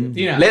 la Mhm.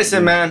 guillotina.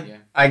 Listen, man. Yeah.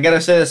 I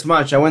gotta say this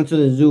much. I went to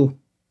the zoo.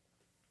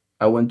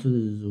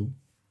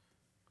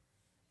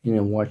 And I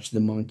watched the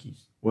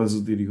monkeys. What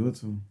zoo did you go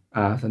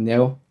to? San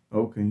Diego.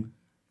 Okay. And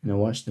I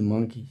watched the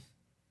monkeys.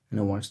 And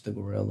I watched the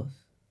gorillas.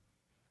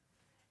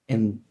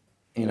 And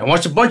I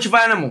watched a bunch of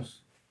animals.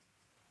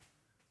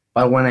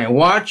 But when I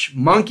watch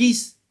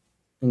monkeys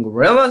and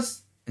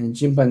gorillas and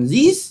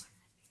chimpanzees,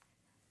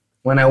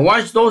 when I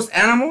watch those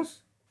animals,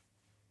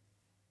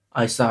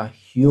 I saw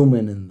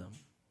human in them.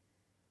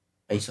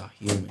 I saw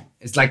human.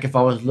 It's like if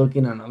I was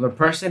looking at another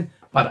person,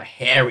 but a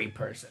hairy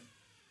person.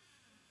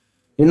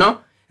 You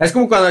know? Es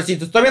como cuando si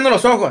te estoy viendo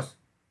los ojos.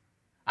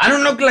 I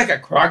don't look like a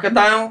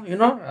crocodile, you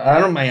know? I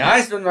don't. My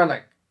eyes are not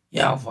like,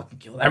 yeah, I'll fucking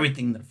kill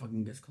everything that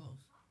fucking gets close.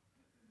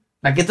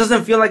 Like it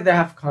doesn't feel like they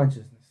have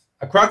consciousness.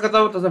 A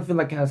crocodile doesn't feel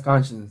like it has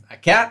consciousness. A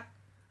cat,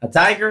 a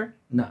tiger,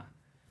 nah.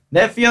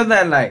 They feel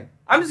that like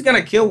I'm just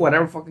gonna kill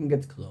whatever fucking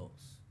gets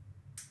close.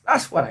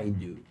 That's what I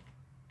do.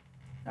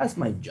 That's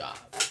my job.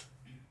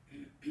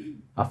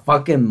 A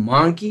fucking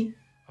monkey,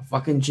 a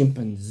fucking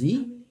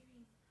chimpanzee,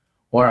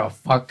 or a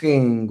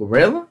fucking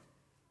gorilla.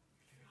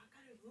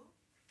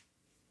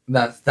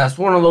 That's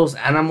one of those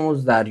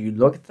animals that you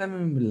look at them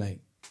and be like,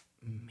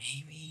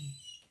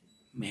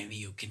 maybe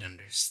you can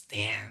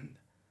understand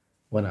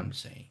what I'm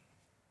saying.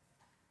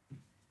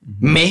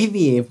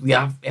 Maybe if we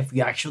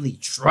actually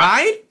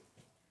tried,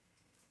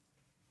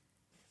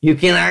 we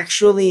can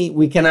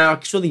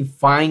actually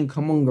find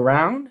common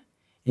ground,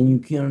 and you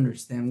can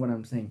understand what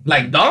I'm saying.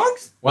 Like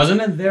dogs?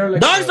 Wasn't it there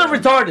like Dogs are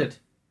retarded.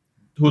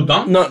 Who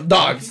dogs? No,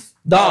 dogs.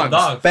 Dogs.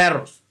 dogs.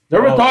 Perros.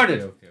 They're Oh,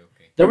 retarded. Okay.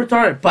 They're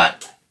retarded.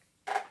 But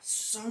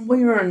some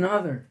way or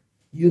another,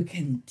 you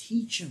can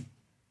teach them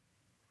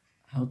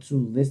how to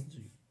listen to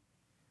you.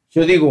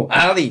 Yo digo,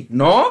 Ali,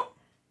 no?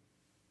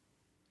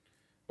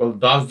 Well,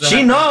 dogs.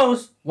 She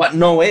knows what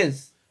no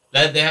is.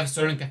 That they have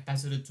certain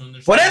capacity to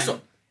understand. Por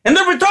eso. And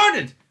they're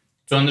retarded.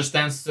 To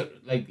understand,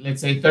 like,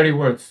 let's say 30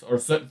 words or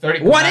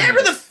 30 Whatever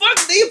the commandments.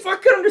 fuck, they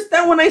fucking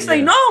understand when I say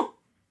Yeah. no.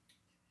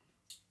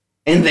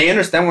 And they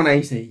understand when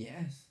I say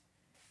yes.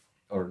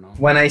 Or no.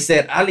 When I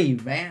said, Ali,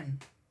 ven.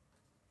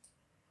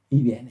 Y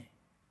viene.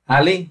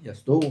 Ali, ya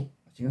estuvo.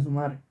 Chinga su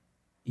madre.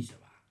 Y se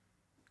va.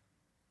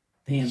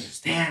 They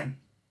understand.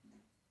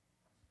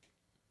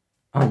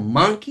 A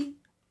monkey,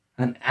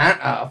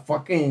 a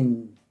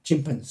fucking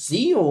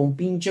chimpanzee o un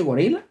pinche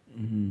gorila.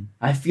 Mm-hmm.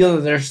 I feel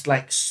that there's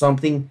like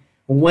something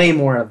way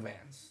more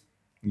advanced.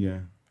 Yeah.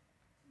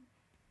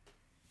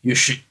 You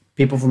should,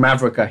 people from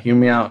Africa, hear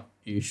me out.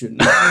 You should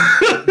not.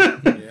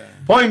 Yeah.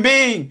 Point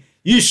being,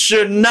 you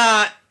should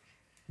not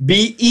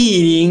be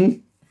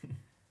eating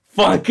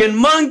fucking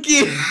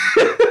monkey.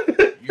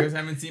 You guys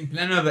haven't seen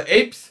Planet of the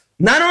Apes?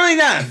 Not only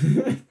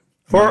that,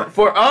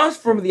 for us,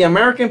 from the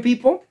American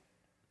people,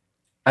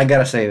 I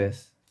gotta say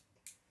this: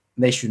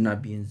 they should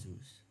not be in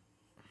zoos.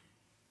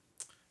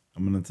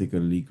 I'm gonna take a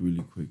leak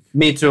really quick.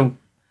 Me too.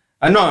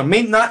 No,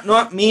 me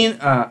not me.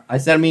 I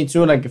said me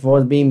too, like if I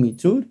was being me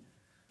too,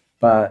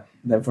 but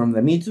from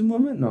the Me Too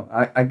movement, no,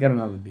 I got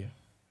another beer.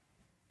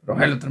 Pero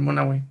hey, lo tenemos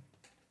una, güey.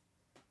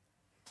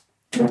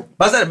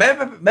 Pásale,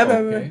 bebe.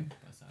 Okay.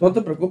 No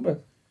te preocupes.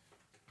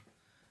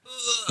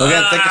 We're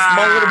gonna take a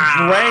small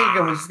little break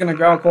and we're just gonna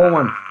grab a cold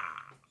one.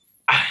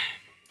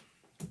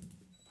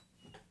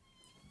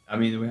 I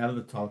mean, we have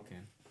the tall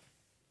can.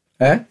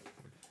 ¿Eh?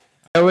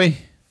 Güey.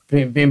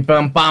 Pim, pim,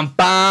 pam, pam,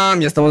 pam.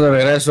 Ya estamos de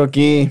regreso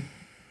aquí.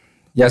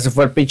 Ya se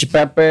fue el pinche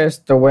Pepe.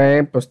 Este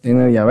güey, pues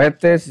tiene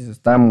diabetes y se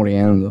está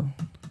muriendo.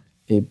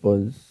 Y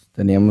pues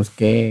teníamos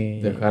que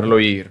Dejarlo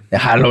ir.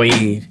 dejarlo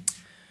ir.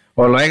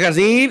 O lo dejas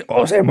ir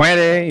o se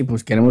muere. Y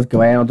pues queremos que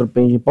vayan a otro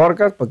pinche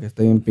podcast para que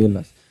esté bien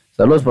pilas.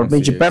 Saludos por Así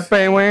pinche es.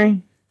 Pepe,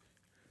 güey.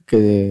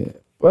 Que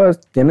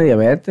pues tiene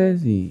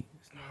diabetes y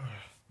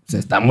se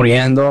está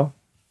muriendo.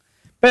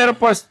 Pero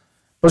pues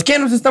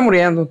 ¿quién no se está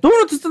muriendo? ¿Tú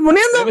no te estás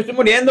muriendo? Yo me estoy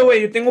muriendo,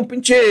 güey. Yo tengo un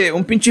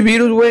pinche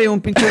virus, güey. Un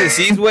pinche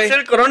disease, güey. Es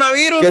el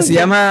coronavirus. Que se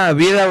llama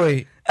vida,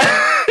 güey.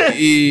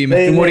 Y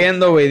me estoy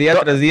muriendo, güey, día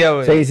tras día,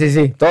 güey.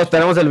 Sí. Todos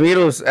tenemos el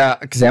virus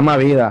que se llama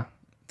vida.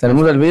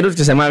 Tenemos el virus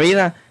que se llama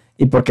vida.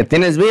 Y porque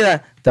tienes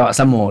vida, te vas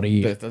a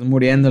morir. Te estás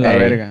muriendo la Ey,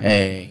 verga.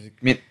 ey.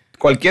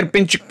 Cualquier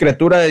pinche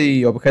criatura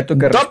y objeto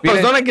que Toda respire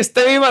persona que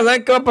esté viva,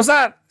 ¿sabes qué va a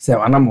pasar? Se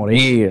van a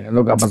morir, es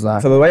lo que va a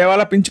pasar. se los va a llevar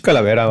la pinche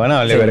calavera. Van a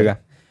valer Sí. verga.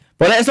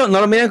 Por eso no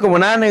lo miren como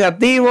nada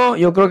negativo.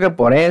 Yo creo que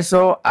por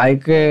eso hay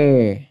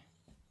que...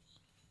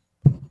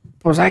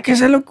 Pues hay que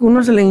hacer lo que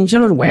uno se le hincha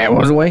los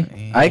huevos, güey.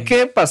 Hay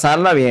que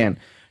pasarla bien.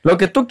 Lo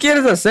que tú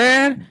quieres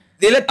hacer...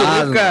 Dile a tu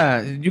hazlo.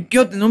 loca, yo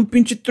quiero tener un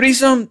pinche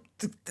threesome.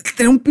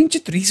 Tener un pinche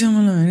threesome,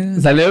 a la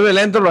verga. Salió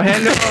violento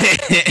Rogelio.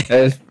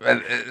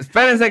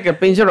 Espérense que el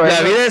pinche Rogelio...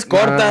 La vida es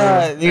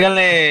corta, No.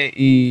 díganle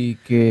y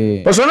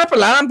que... Pues una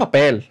pelada en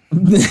papel.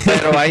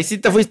 Pero ahí sí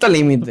te fuiste al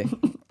límite.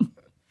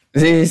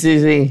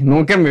 Sí.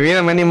 Nunca en mi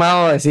vida me he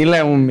animado a decirle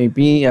a mi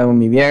vieja,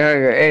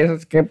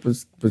 ¿sabes qué?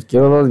 Pues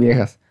quiero 2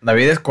 viejas. La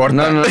vida es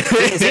corta. No.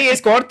 Sí,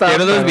 es corta.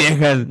 Quiero 2 pero-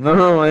 viejas.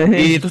 No.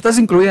 Y tú estás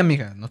incluida,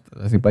 mija. No,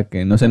 así para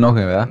que no se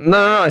enoje, ¿verdad?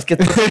 No, es que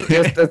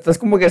estás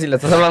como que si le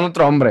estás hablando a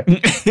otro hombre.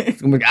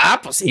 Es como que,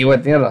 pues sí,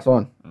 güey, tienes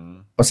razón.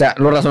 O sea,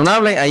 lo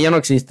razonable ahí ya no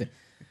existe.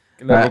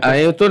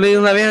 Ahí tú le dices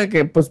a una vieja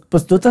que, pues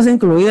tú estás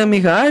incluida,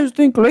 mija. Yo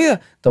estoy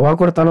incluida. Te voy a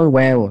cortar los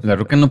huevos. La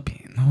ruca no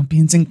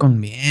piensen con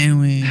bien,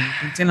 güey. No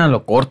piensen a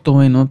lo corto,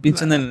 güey. No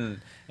piensen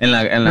en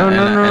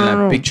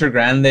la picture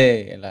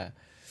grande.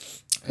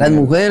 Las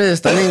mujeres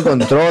están en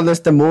control de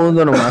este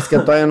mundo, nomás que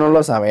todavía no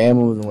lo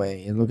sabemos,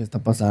 güey. Es lo que está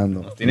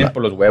pasando. Nos tienen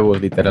por los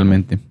huevos,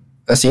 literalmente.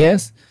 Así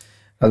es.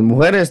 Las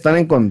mujeres están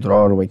en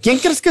control, güey. ¿Quién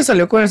crees que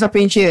salió con esa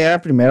pinche idea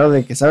primero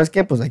de que, ¿sabes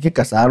qué? Pues hay que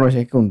casarnos, y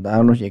hay que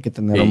juntarnos y hay que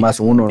tener Sí. más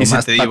uno. Y si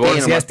nomás te pa' ti,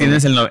 divorcias, nomás pa'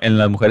 mí. en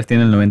las mujeres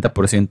tienen el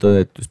 90%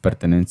 de tus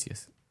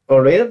pertenencias.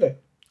 Olvídate.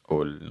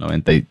 O el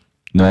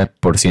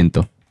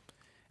 99%.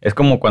 Es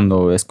como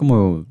cuando... Es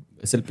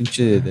el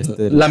pinche de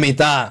este... La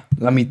mitad,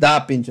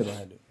 pinche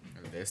Rogelio.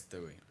 de este,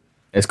 güey.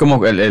 Es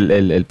como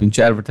el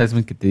pinche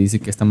advertisement que te dice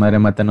que esta madre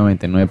mata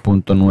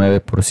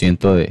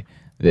 99.9%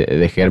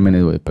 de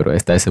gérmenes, güey. Pero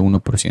esta es el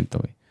 1%,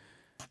 güey.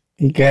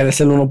 Y que eres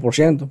el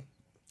 1%.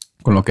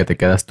 Con lo que te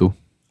quedas tú.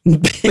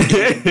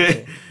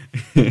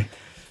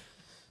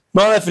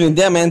 No,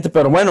 definitivamente,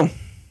 pero bueno.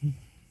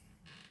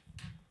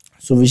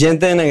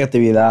 Suficiente de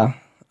negatividad.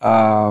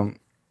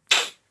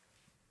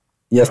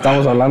 Ya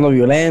estamos hablando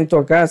violento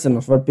acá. Se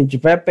nos fue el pinche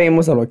Pepe.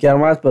 Íbamos a bloquear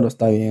más, pero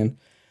está bien.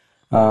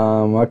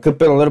 I could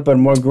be a little bit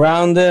more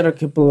grounded. I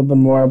could be a little bit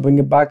more, bring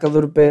it back a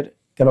little bit.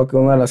 Creo que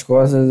una de las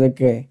cosas es de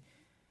que,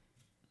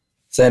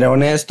 seré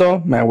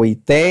honesto, me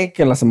agüité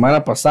que la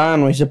semana pasada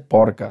no hice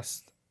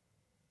podcast.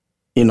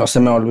 Y no se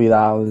me ha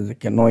olvidado desde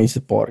que no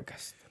hice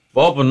podcast.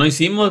 Oh, pues no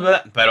hicimos,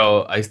 ¿verdad?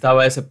 Pero ahí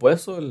estaba ese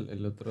puesto,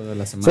 el otro de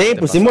la semana. Sí,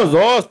 pusimos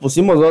dos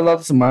la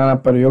otra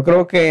semana, pero yo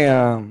creo que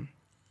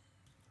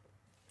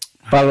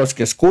para los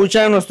que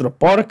escuchan nuestro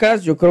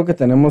podcast, yo creo que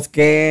tenemos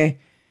que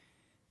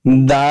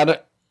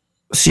dar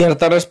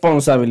cierta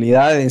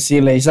responsabilidad de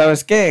decirle, ¿y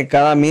sabes qué?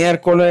 Cada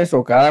miércoles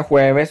o cada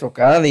jueves o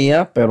cada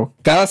día, pero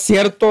cada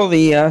cierto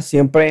día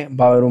siempre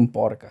va a haber un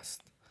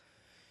podcast.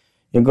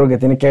 Yo creo que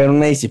tiene que haber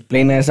una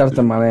disciplina de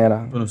cierta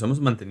manera. Pues nos hemos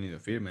mantenido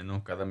firmes,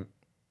 ¿no? Cada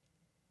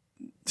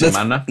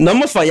semana. No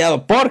hemos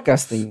fallado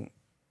podcasting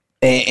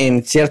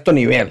en cierto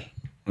nivel.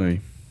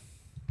 Sí.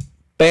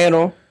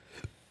 Pero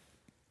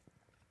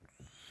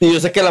y yo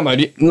sé que la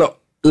mayoría, no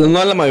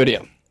la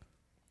mayoría.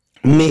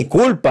 Mi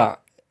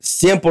culpa,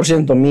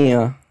 100%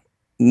 mía,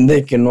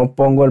 de que no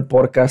pongo el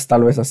podcast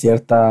tal vez a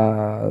ciertos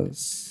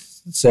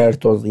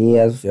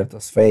días,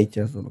 ciertas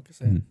fechas o lo que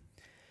sea.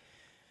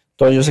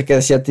 Entonces yo sé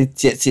que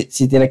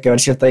sí tiene que haber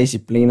cierta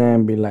disciplina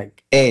en be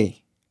like,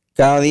 hey,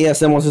 cada día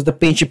hacemos este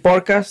pinche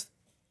podcast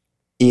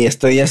y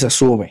este día se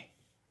sube.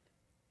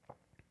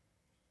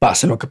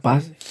 Pase lo que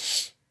pase.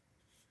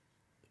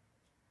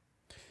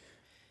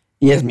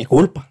 Y es mi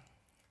culpa.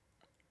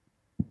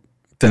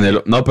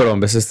 No, pero a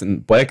veces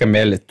puede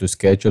cambiar tu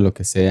sketch o lo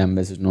que sea. A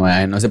veces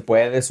no se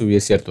puede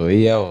subir cierto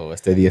día o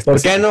este día ¿Por qué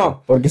específico.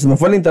 no? Porque se me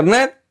fue el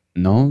internet.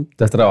 No,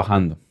 estás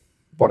trabajando.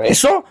 Por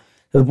eso.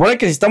 Se supone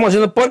que si estamos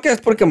haciendo podcast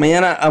es porque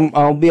mañana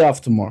I'll be off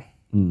tomorrow.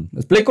 ¿Me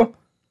explico?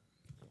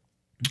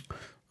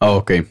 Oh,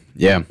 ok,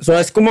 yeah. So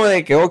es como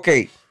de que,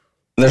 okay,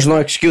 there's no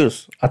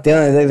excuse. At the end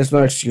of the day, there's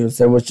no excuse.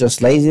 There was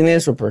just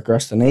laziness or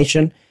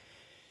procrastination.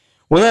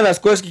 Una de las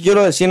cosas que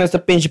quiero decir en este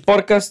pinche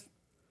podcast,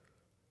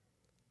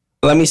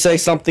 let me say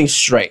something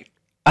straight.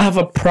 I have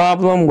a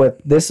problem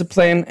with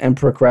discipline and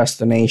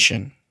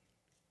procrastination.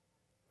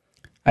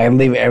 I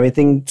leave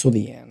everything to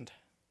the end.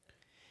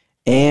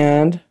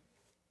 And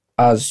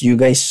as you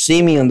guys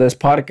see me on this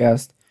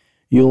podcast,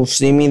 you'll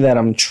see me that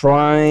I'm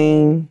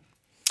trying.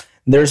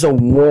 There's a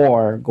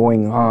war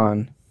going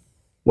on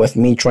with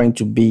me trying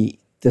to be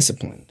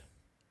disciplined.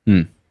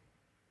 Hmm.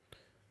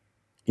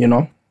 You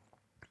know?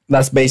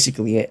 That's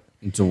basically it.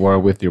 It's a war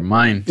with your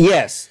mind.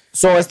 Yes.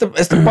 So este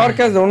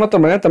podcast de una otra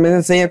manera también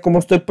enseña cómo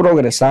estoy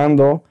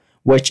progresando,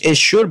 which it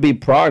should be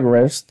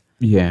progressed.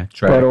 Yeah,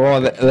 try. Pero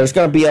there's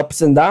gonna be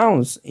ups and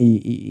downs.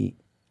 Y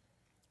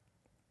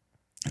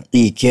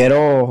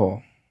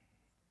quiero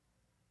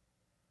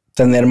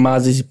tener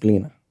más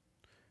disciplina.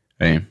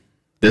 Hey,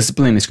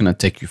 discipline is gonna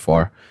take you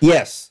far.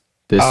 Yes.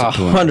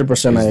 Discipline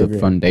 100% I is agree. the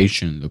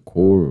foundation, the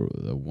core,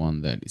 the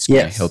one that is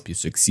gonna Yes. help you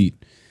succeed.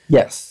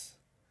 Yes.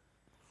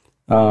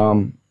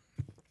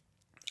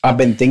 I've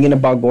been thinking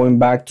about going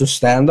back to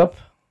stand-up.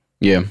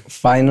 Yeah.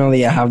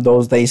 Finally, I have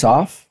those days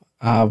off.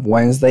 I have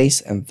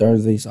Wednesdays and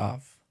Thursdays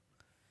off.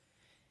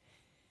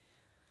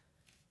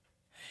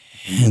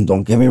 And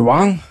don't get me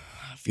wrong,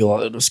 I feel a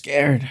little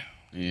scared.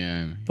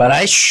 Yeah. But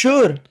I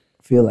should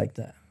feel like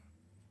that.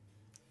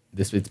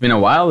 It's been a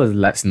while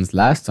since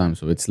last time,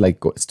 so it's like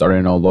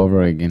starting all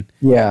over again.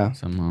 Yeah.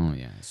 Somehow,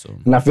 yeah. So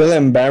And I feel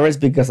embarrassed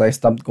because I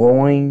stopped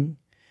going.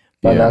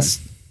 But Yeah.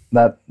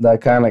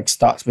 that kind of like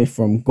stops me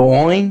from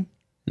going.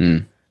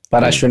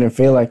 But I shouldn't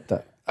feel like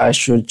that. I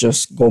should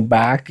just go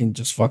back and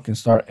just fucking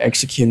start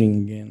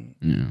executing again.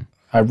 yeah.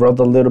 I wrote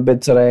a little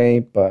bit today,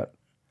 but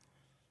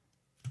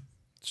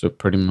So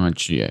pretty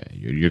much, yeah,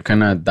 you're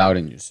kind of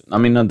doubting yourself. I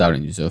mean, not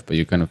doubting yourself, but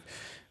you kind of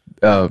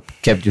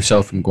kept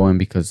yourself from going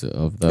because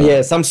of the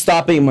yes, I'm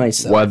stopping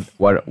myself.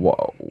 what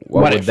What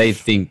would if? they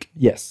think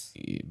Yes.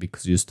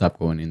 because you stopped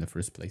going in the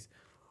first place.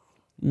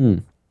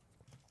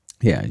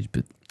 Yeah,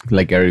 but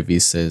like Gary Vee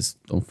says,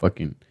 don't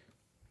fucking,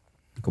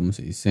 ¿cómo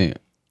se dice?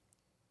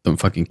 Don't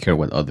fucking care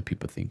what other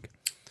people think.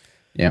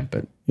 Yeah,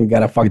 but You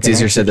gotta fucking it's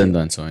easier said than execute.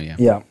 done. So yeah,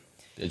 Yeah.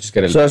 you just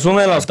gotta So es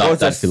una de las adopt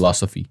that cosas.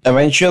 philosophy.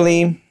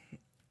 Eventually,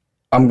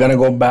 I'm gonna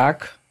go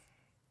back.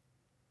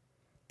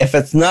 If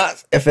it's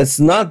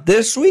not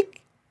this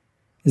week,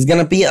 it's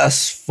gonna be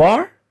as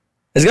far.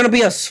 It's gonna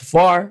be as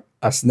far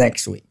as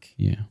next week.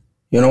 Yeah,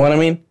 You know what I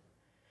mean?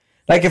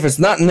 Like if it's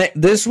not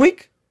this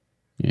week,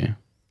 yeah,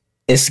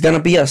 it's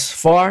gonna be as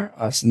far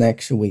as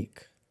next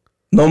week.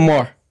 No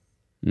more.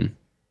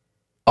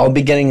 I'll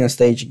be getting on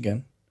stage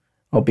again.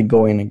 I'll be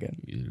going again.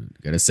 you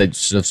gotta set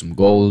yourself some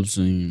goals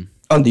and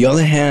On the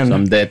other hand,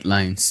 some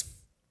deadlines.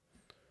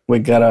 we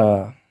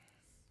gotta.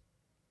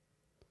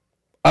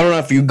 I don't know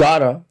if you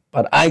gotta,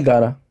 but I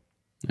gotta.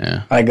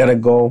 Yeah, I gotta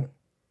go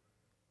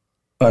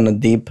on a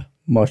deep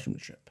mushroom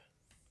trip.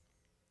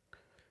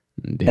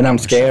 And I'm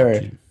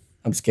scared.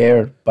 I'm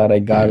scared, but I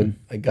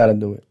gotta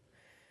do it.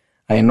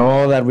 I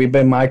know that we've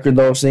been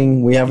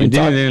microdosing. We You haven't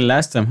didn't talked. do it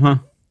last time, huh?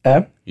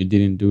 Eh? You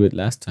didn't do it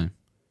last time.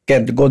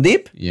 Get go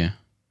deep? Yeah.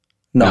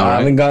 No, No,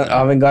 I right?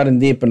 haven't gotten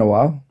deep in a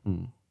while.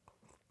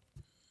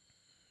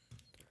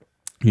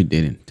 You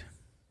didn't.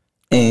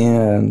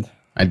 And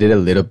I did a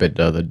little bit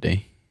the other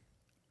day.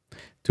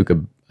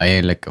 I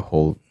ate like a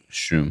whole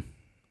shroom,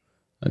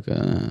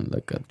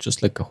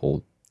 just like a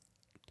whole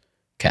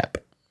cap.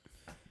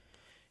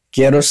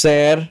 quiero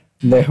ser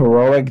the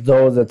heroic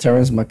dose de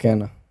Terrence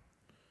McKenna.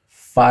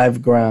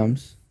 5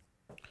 grams.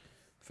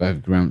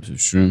 5 grams of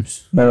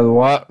shrooms. Me los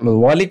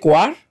voy a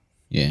licuar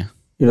Yeah.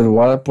 y los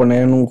voy a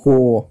poner en un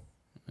jugo.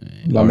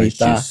 La Orange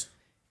mitad. juice.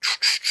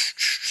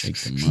 Shake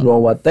them up. Lo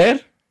voy a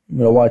bater y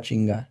me lo voy a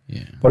chingar.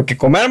 Yeah. Porque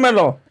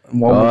comérmelo. me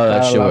voy a Oh, vomitar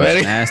that a shit la was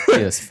verga.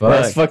 nasty as fuck.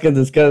 That's fucking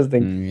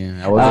disgusting.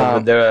 Yeah, I was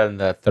over there in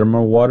the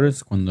thermal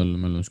waters cuando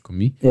me los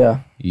comí.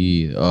 Yeah.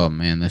 Y, oh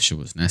man, that shit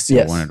was nasty.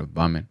 Yes. I wanted to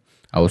vomit.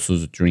 I was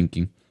also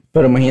drinking.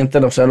 Pero imagínate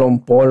hacerlo un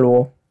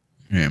polvo.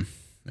 Yeah.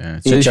 Yeah.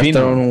 Y Sí, echaste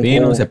fino, un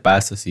fino jugo. se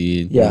pasa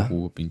así, Yeah. un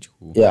jugo, pinche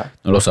jugo. Yeah.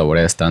 No lo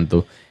saboreas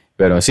tanto.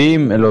 Pero sí,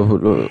 me lo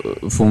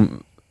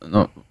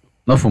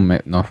no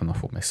fumé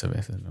esa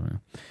vez.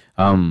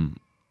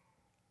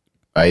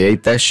 I ate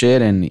that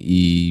shit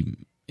y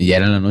ya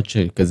era la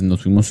noche, que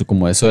nos fuimos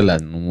como eso de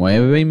las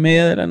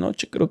 9:30 de la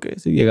noche, creo que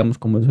sí, llegamos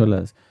como eso de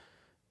las,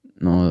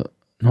 no,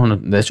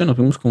 de hecho nos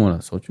fuimos como a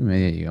las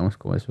 8:30, llegamos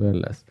como eso de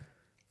las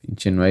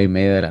pinche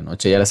 9:30 de la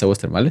noche, ya las aguas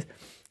termales.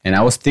 And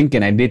I was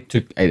thinking, I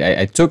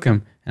took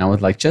him, and I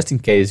was like, just in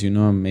case,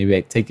 maybe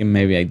I take him,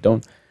 maybe I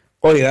don't.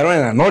 O llegaron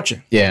en la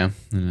noche. Yeah,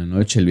 en la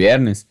noche el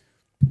viernes.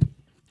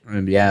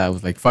 And yeah, I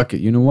was like, fuck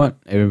it, you know what?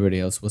 Everybody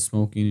else was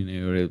smoking and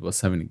everybody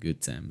was having a good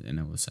time. And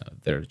I was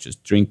out there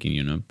just drinking,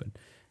 But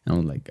I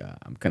was like,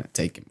 I'm gonna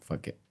take him,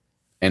 fuck it.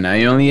 And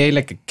I only ate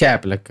like a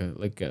cap, like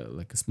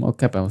a small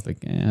cap. I was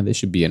like, this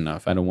should be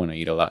enough. I don't want to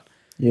eat a lot.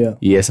 Yeah.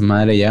 Y esa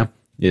madre ya.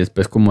 Y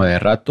después como de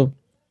rato,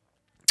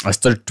 I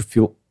started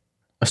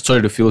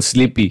to feel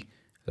sleepy.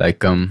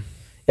 Like,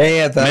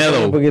 Yeah, te das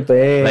mellow. un poquito.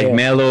 Yeah.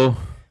 mellow.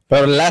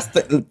 Pero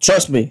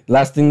trust me,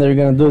 last thing that you're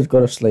gonna do is go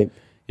to sleep.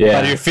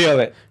 Yeah. But you feel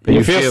it. But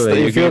you feel it.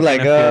 You feel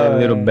like feel a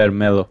little bit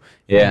mellow.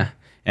 Yeah.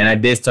 And I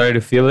did start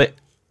to feel it,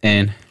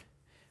 and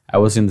I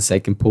was in the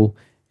second pool,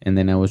 and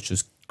then I was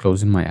just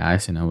closing my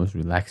eyes and I was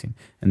relaxing.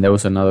 And there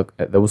was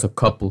a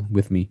couple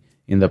with me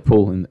in the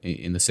pool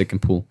in the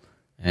second pool,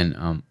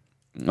 and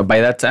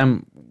by that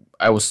time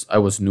I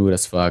was nude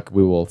as fuck.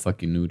 We were all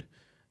fucking nude.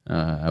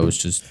 I was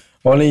just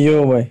only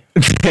you, way.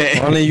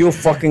 Only you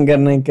fucking get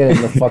naked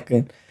in the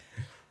fucking.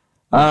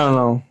 I don't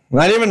know.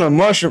 Not even a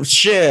mushroom.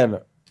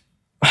 Shit.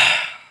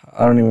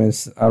 I don't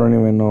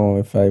even know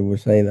if I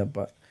would say that,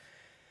 but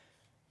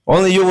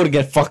only you would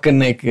get fucking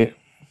naked.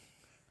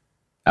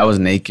 I was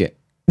naked.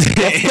 Of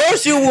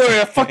course you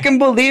were. I fucking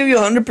believe you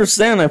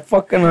 100%. I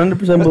fucking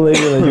 100% believe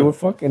you that you were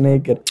fucking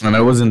naked. And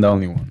I wasn't the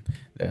only one.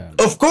 Yeah.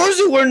 Of course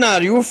you were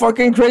not. You were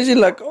fucking crazy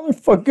like other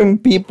fucking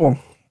people.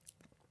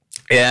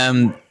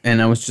 Yeah,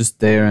 and I was just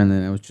there, and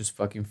then I was just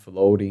fucking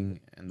floating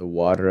in the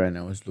water, and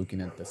I was looking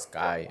at the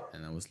sky,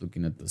 and I was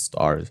looking at the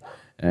stars,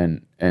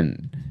 and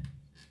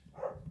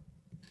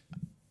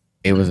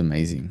it was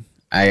amazing.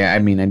 I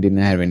mean, I didn't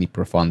have any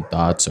profound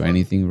thoughts or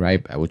anything,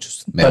 right? I was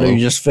just mellow, But you're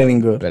just feeling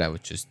good. but I was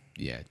just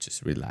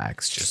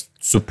relaxed, just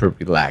super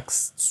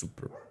relaxed,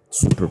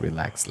 super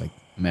relaxed, like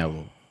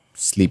mellow,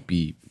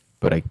 sleepy,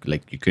 but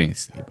you couldn't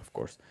sleep, of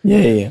course.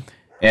 Yeah.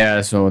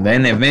 Yeah, so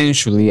then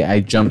eventually I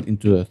jumped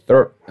into the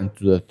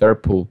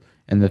third pool,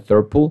 and the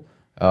third pool,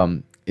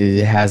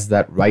 it has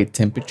that right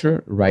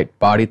temperature, right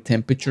body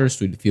temperature,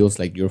 so it feels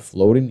like you're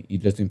floating.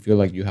 It doesn't feel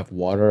like you have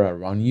water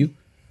around you.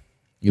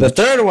 The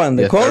third one,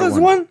 the coldest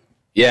one?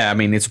 Yeah, I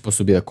mean it's supposed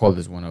to be the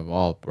coldest one of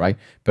all, right?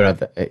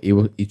 But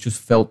it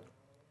just felt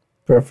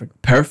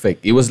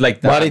perfect. It was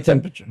like that Body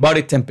temperature.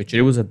 Body temperature.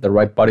 It was at the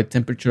right body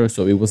temperature,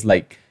 so it was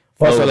like.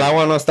 Pues el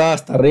agua no estaba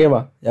hasta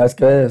arriba. Ya ves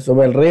que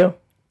sube el río.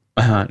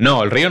 Ajá.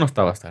 No, el río no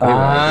estaba hasta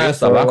arriba. El río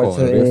está abajo.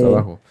 El río está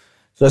abajo.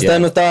 So esta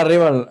no estaba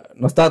arriba,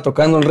 no estaba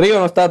tocando el río,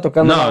 no estaba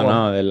tocando el agua.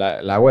 No,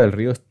 el agua del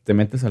río, te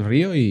metes al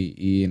río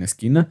y en la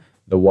esquina,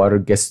 the water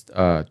gets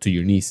to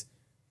your knees,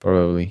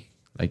 probably.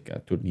 Like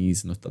to your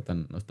knees, no está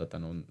tan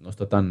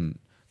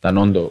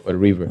hondo el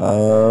river.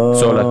 Oh.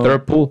 So la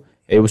third pool,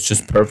 it was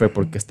just perfect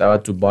porque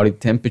estaba to body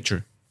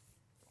temperature.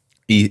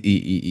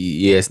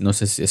 Y no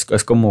sé si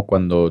es como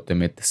cuando te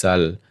metes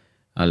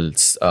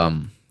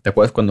 ¿te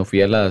acuerdas cuando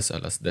fui a las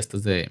de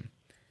estas de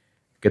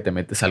que te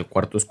metes al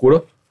cuarto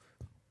oscuro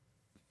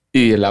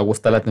y el agua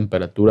está a la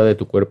temperatura de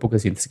tu cuerpo que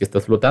sientes que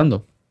estás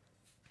flotando?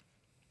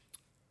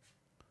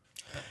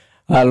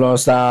 A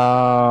los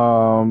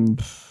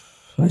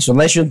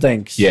isolation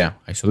tanks. Yeah,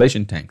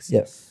 isolation tanks.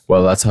 Yes.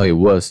 Well, that's how it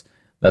was.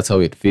 That's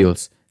how it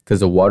feels because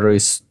the water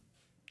is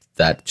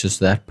that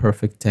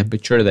perfect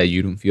temperature that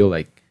you don't feel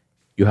like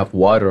you have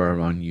water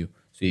around you.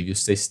 So if you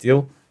stay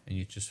still and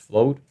you just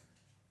float,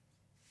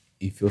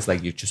 it feels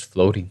like you're just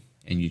floating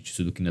and you're just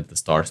looking at the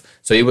stars.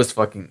 So it was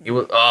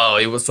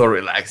so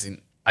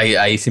relaxing.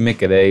 Ahí sí me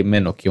quedé, me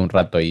noqué un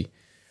rato ahí.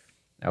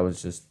 I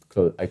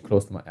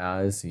closed my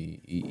eyes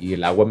y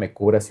el agua me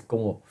cubre así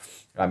como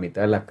a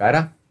mitad de la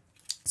cara.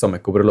 So me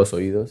cubre los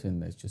oídos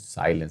and it's just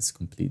silence,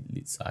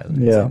 completely silence.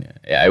 Yeah.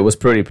 Yeah, it was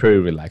pretty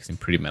relaxing,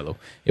 pretty mellow.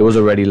 It was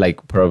already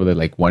probably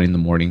 1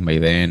 a.m. by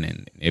then,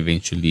 and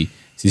eventually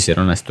se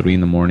hicieron las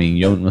 3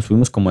 a.m. Nos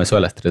fuimos como eso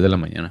a las 3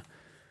 a.m.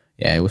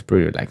 Yeah, it was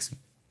pretty relaxing.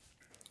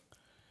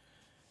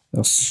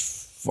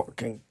 That's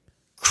fucking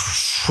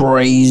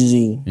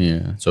crazy.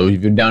 Yeah, so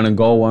if you're down to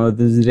go one of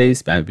these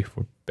days,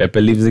 before Pepe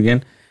leaves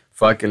again,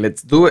 fuck it,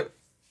 let's do it.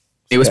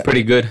 It was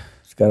pretty good.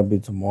 It's gotta be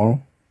tomorrow.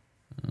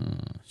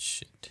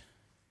 Shit.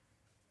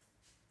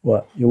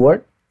 What? You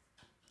work?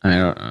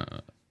 I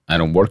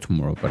don't work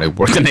tomorrow, but I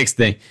work the next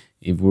day.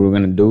 If we're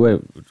gonna do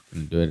it, we're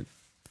gonna do it.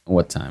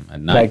 What time? At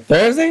night. Like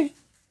Thursday?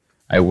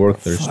 I work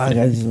Thursday. Fuck,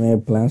 I just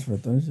made plans for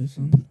Thursday.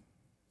 Son.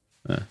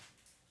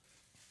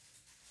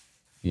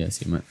 Y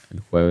así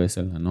el jueves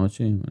en la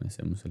noche y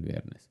amanecemos el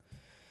viernes.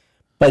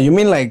 But you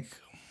mean like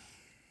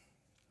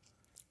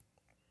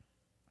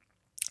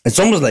it's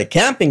almost like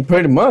camping,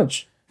 pretty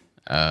much.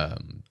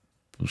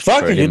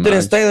 Fuck it, you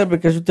didn't stay there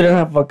because you didn't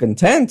have a fucking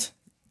tent.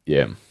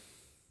 Yeah.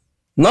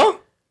 No?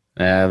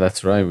 Yeah,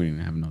 that's right. We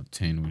didn't have no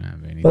tent. We didn't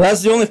have anything. But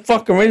that's the only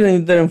fucking reason you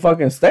didn't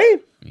fucking stay.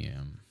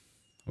 Yeah.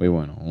 We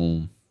went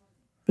home.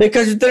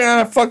 Because you didn't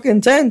have a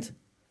fucking tent.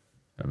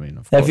 I mean,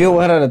 of If course. you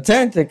had a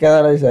tent, te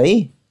quedaras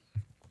ahí.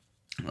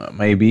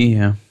 Maybe,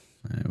 yeah.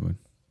 I would.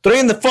 3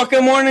 in the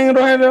fucking morning,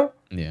 Rogelio?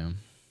 Yeah.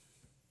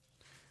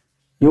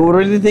 You would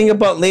really think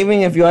about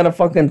leaving if you had a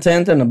fucking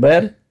tent and a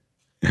bed?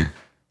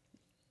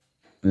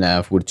 Nah,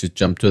 if we just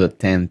jump to the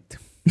tent.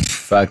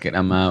 Fuck it,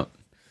 I'm out.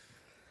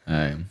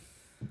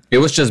 It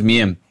was just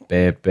me and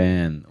Pepe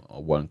and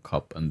one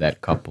couple and that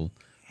couple.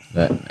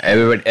 That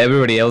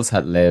everybody else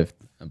had left.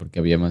 Porque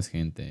había más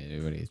gente.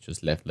 Everybody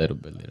just left little.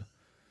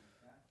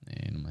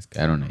 Nomás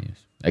quedaron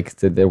ellos. Like I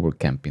said, they were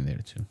camping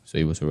there too. So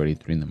it was already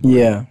 3 in the morning.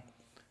 Yeah.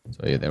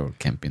 So yeah, they were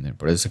camping there.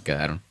 Por eso se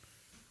quedaron.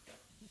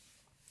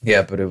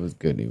 Yeah, but it was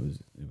good. It was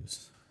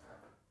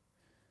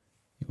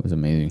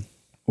amazing.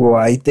 Well,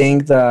 I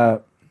think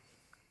that... It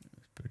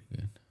was pretty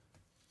good.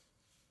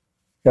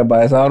 ¿Que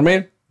vayas a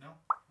dormir? No.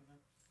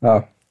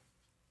 Oh.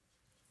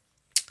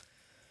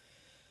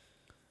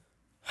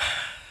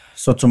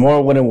 So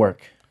tomorrow wouldn't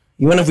work.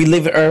 Even if we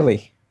leave it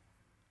early.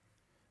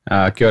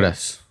 ¿Qué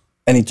horas?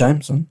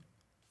 Anytime, son.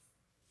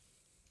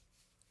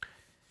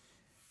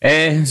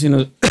 Si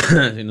nos,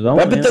 si nos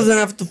vamos Pepe mañana- doesn't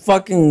have to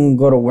fucking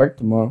go to work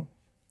tomorrow.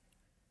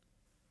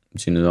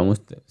 si nos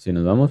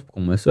vamos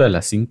como eso de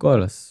las 5 a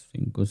las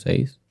 5 o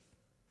 6.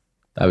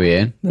 Está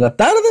bien. ¿De la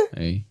tarde?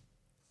 Ey.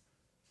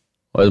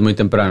 O es muy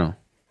temprano.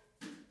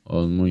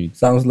 O es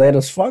Sounds late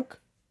as fuck.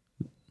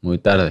 muy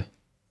tarde.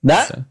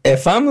 That,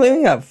 if I'm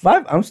leaving at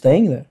 5, I'm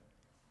staying there.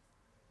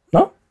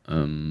 No?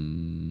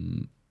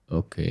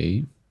 Ok.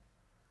 Entonces,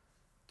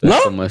 ¿No?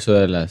 como eso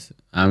de las...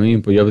 A mí,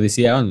 pues yo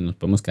decía, nos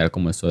podemos quedar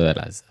como eso de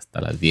las... Hasta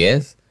las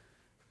 10.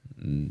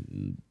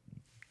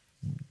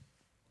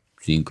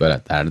 5 de la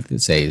tarde,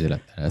 6 de la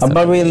tarde. How hasta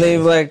about las we 10,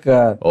 leave like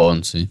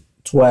 11.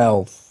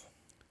 12?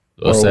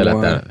 12 de la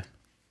one. tarde.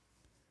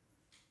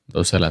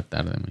 12 de la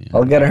tarde mañana.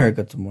 I'll get a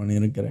haircut tomorrow. I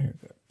need to get a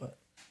haircut.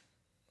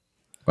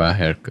 What a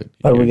haircut.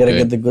 But we You're gotta good.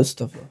 get the good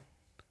stuff though.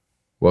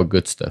 What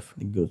good stuff?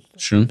 The good stuff.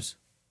 Shrooms?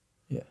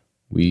 Yeah.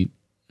 Weed?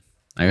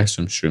 I got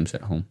some shrooms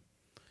at home.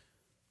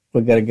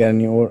 We gotta get a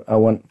new order. I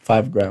want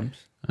 5 grams.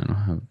 I don't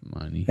have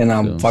money. And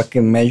I'm so-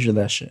 fucking measure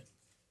that shit.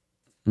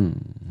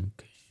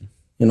 Okay.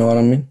 You know what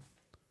I mean?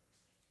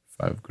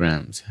 5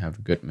 grams. Have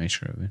a good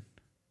measure of it.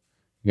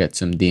 Get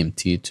some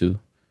DMT too.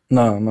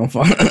 No, I'm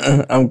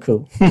fine. I'm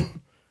cool.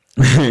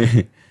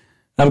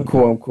 I'm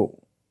cool.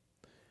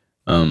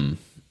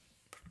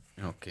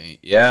 Okay.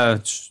 Yeah.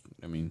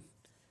 I mean,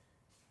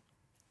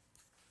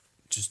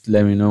 just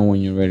let me know when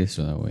you're ready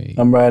so that way.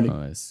 I'm ready.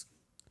 Yo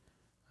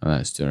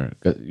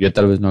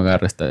tal vez no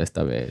agarre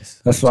esta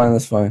vez. That's fine.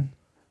 That's fine.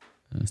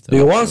 Esta Do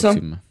you vez want some?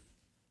 próxima.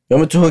 You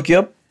want me to hook you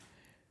up?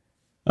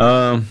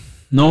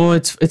 No,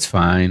 it's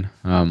fine.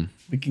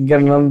 We can get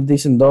another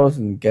decent dose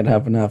and get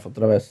half and half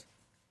otra vez.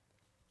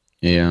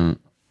 Yeah.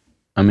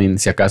 I mean,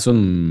 si acaso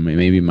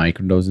maybe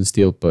microdosing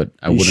still, but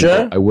I You wouldn't.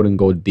 sure? I wouldn't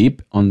go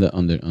deep on the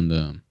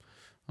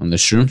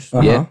shrooms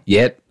Uh-huh.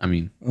 yet. I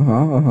mean,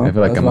 Uh-huh. I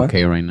feel like That's I'm fine.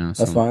 okay right now. That's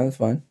So fine. That's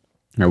fine.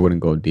 I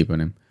wouldn't go deep on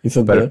him. You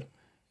feel But, good?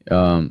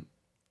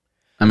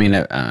 I mean,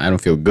 I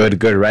don't feel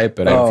good, right?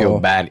 But I don't feel Oh.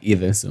 bad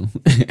either. So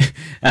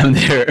I'm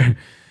there.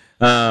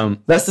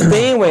 That's the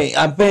thing, wait.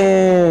 I'm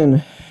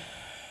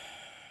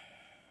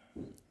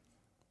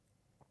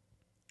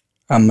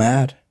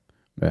mad.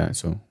 Yeah.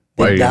 So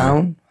why are Deep you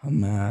down, I'm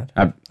mad.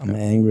 I'm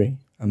angry.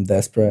 I'm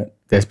desperate.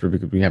 desperate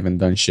because we haven't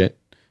done shit?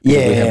 Because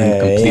Yeah, we haven't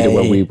completed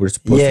what we were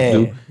supposed yeah,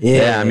 to do.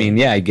 yeah. I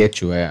mean, I get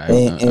you.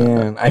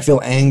 And I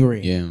feel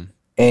angry. Yeah.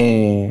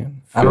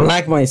 And I don't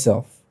like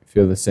myself.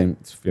 Feel the same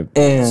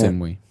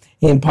And- way.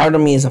 And part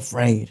of me is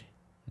afraid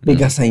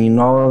because I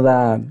know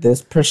that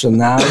this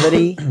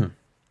personality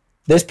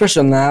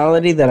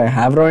that I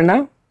have right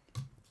now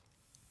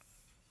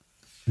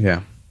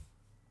Yeah.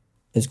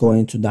 is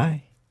going to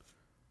die.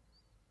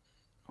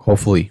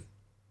 Hopefully.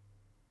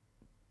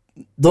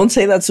 Don't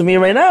say that to me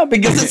right now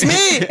because it's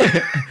me.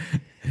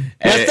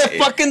 That's the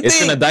fucking It's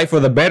thing. gonna die for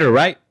the better,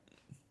 right?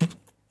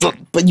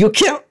 But you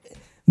can't.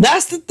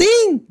 That's the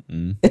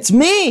thing. It's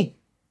me.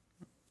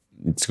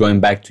 It's going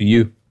back to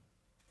you.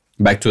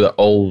 Back to the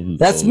old.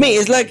 That's old- me.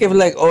 It's like if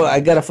oh, I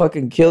gotta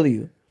fucking kill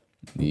you.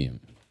 Yeah.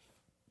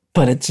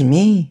 But it's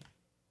me.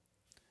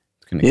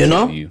 It's gonna You kill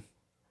know? you.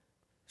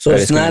 So But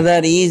it's it's not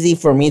gonna- that easy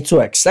for me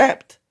to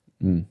accept.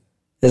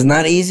 It's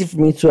not easy for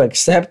me to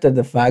accept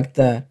the fact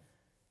that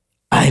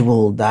I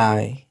will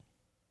die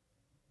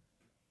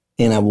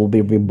and I will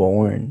be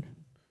reborn.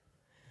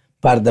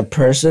 But the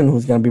person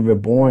who's gonna be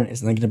reborn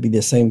is not gonna be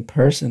the same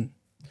person.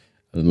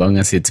 As long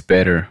as it's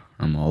better,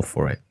 I'm all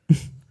for it.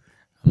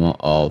 I'm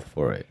all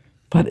for it.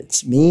 But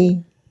it's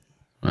me.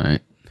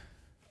 Right?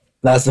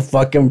 That's the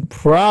fucking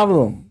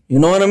problem. You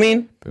know what I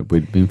mean? But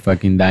we've been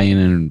fucking dying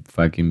and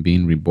fucking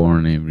being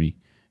reborn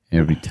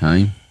every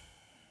time.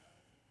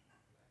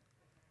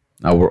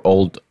 Our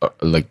old,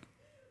 like,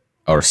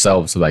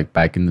 ourselves, like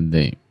back in the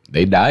day,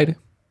 they died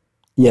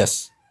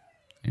Yes.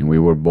 and we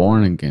were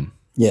born again.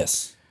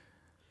 Yes.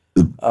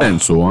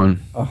 And so on.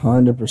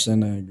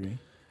 100% I agree.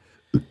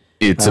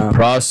 It's a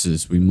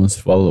process we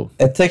must follow.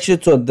 It takes you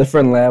to a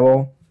different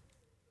level,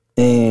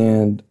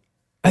 and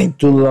I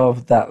do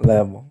love that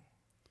level,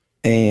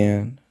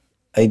 and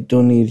I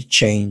do need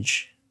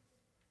change.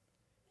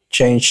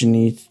 Change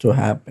needs to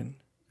happen,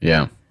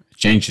 Yeah.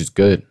 Change is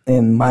good.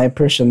 and my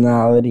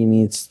personality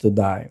needs to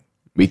die.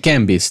 We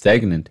can't be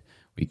stagnant.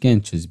 We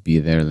can't just be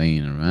there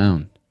laying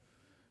around.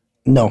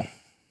 No,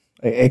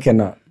 I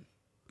cannot.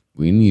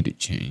 We need to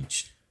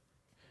change.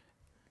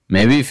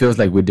 Maybe it feels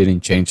like we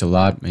didn't change a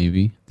lot,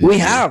 maybe. this We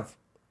year. have,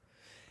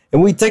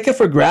 and we take it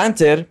for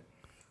granted,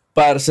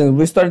 but since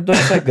we started doing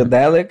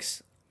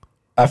psychedelics,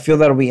 I feel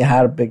that we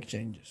had big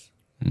changes.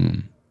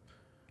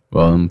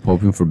 Well, I'm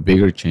hoping for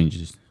bigger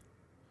changes.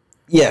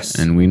 Yes,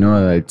 And we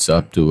know that it's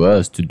up to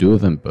us to do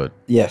them, but,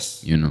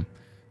 yes. you know.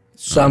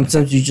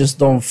 Sometimes you just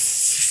don't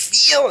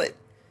feel it.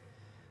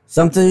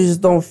 Sometimes you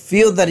just don't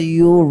feel that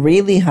you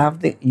really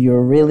have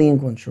you're really in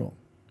control.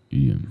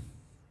 Yeah.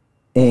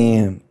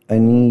 And I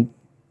need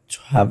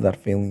to have that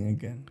feeling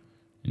again.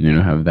 You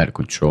don't have that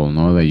control.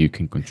 Know that you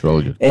can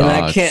control your And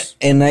thoughts.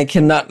 I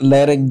cannot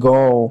let it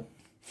go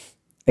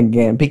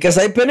again because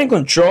I've been in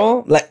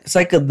control. Like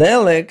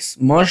psychedelics,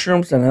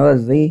 mushrooms, and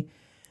LSD.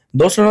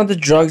 Those are not the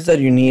drugs that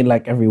you need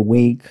like every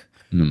week,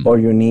 or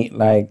you need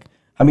like.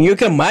 I mean, you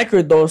can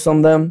microdose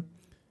on them,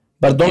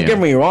 but don't get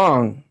me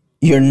wrong.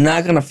 You're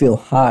not gonna feel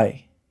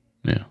high.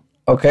 Yeah.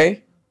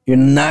 Okay, you're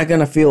not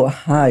gonna feel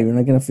high. You're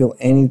not gonna feel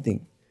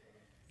anything.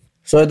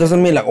 So it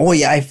doesn't mean like, oh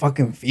yeah, I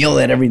fucking feel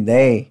it every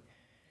day.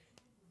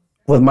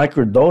 With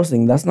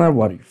microdosing, that's not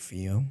what you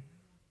feel.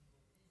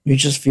 You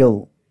just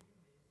feel.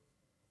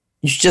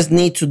 You just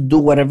need to do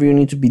whatever you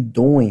need to be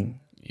doing.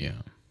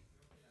 Yeah.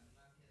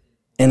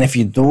 And if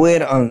you do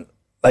it on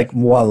like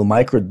while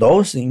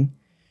microdosing,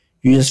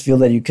 you just feel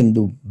that you can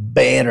do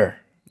better.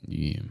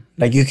 Yeah.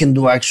 Like you can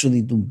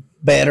actually do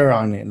better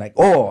on it. Like,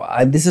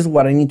 this is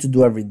what I need to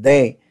do every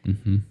day.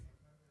 Mm-hmm.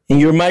 And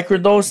you're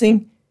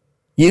microdosing,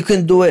 you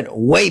can do it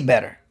way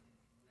better.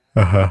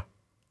 Uh-huh.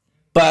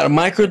 But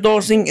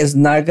microdosing is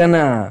not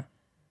gonna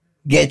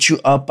get you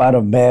up out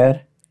of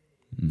bed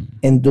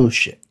and do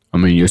shit. I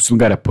mean, you still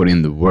gotta put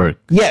in the work.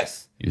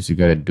 Yes. You still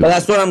gotta do But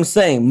that's what I'm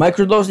saying.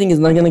 Microdosing is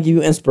not gonna give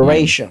you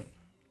inspiration.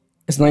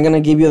 It's not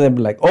gonna give you the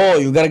like,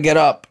 you gotta get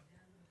up.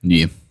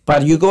 Yeah.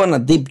 But you go on a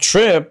deep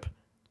trip,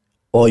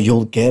 or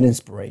you'll get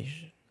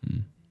inspiration.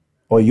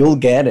 Or you'll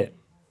get it.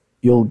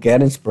 You'll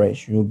get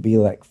inspiration. You'll be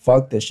like,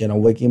 fuck this shit.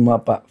 I'm waking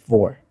up at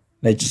 4.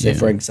 Let's just say,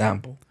 for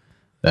example.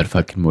 That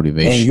fucking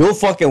motivation. And you'll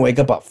fucking wake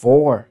up at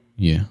 4.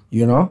 Yeah.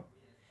 You know?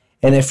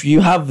 And if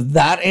you have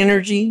that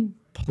energy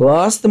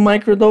plus the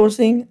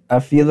microdosing, I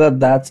feel that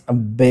that's a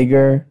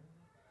bigger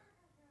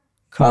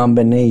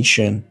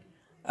combination.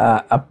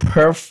 A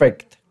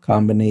perfect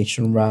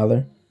combination,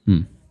 rather,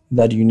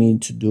 that you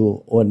need to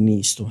do or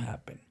needs to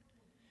happen.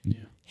 Yeah.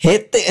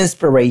 Hit the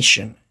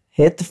inspiration.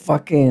 Hit the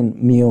fucking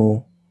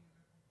mule.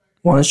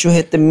 Once you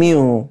hit the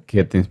mule,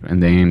 Get the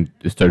and then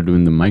you start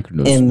doing the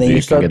microdose. and then so you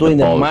can start get doing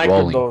the ball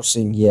rolling.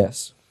 microdosing,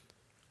 yes.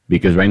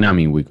 Because right now, I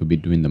mean, we could be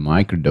doing the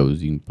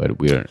microdosing, but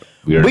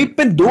We've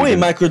been doing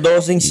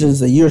microdosing since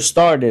the year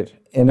started,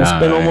 and it's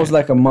been almost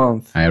like a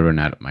month. I ran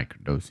out of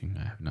microdosing.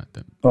 I have not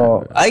done.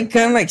 I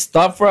kind of like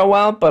stopped for a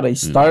while, but I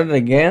started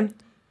again.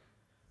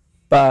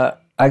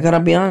 But I gotta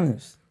be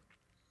honest,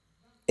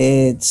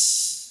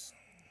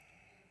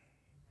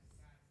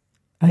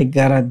 I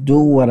gotta do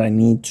what I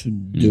need to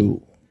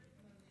do.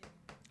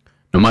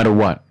 No matter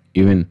what,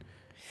 even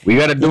we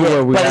gotta do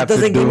what we But have it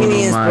doesn't to do. give me the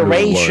no matter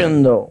inspiration,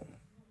 what. though.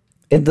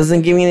 It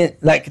doesn't give me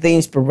like the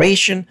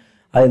inspiration.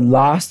 I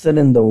lost it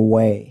in the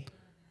way,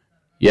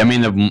 Yeah, I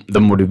mean the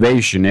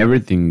motivation,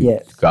 everything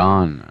Yes. is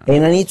gone.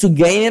 and I need to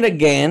gain it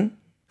again.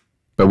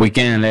 But we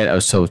can't let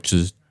ourselves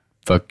just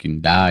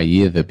fucking die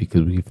either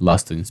because we've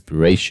lost the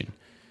inspiration.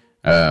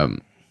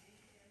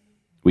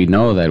 We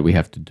know that we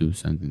have to do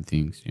something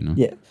things, you know.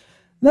 Yeah,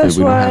 But that's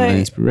we don't have the why.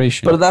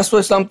 inspiration. But that's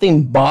why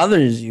something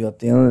bothers you at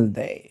the end of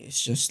the day.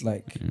 It's just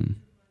like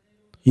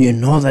you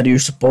know that you're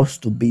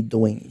supposed to be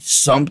doing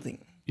something,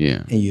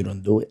 yeah, and you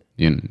don't do it.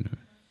 you know.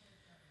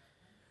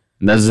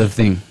 That's the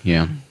thing.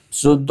 Yeah,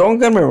 So don't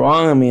get me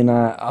wrong. I mean,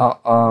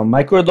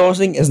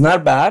 microdosing is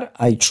not bad.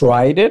 I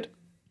tried it,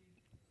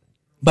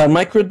 but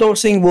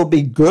microdosing will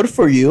be good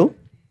for you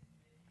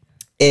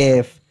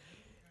if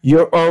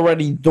you're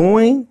already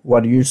doing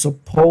what you're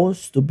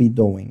supposed to be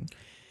doing.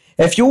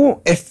 If you're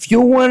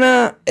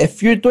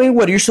doing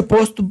what you're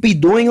supposed to be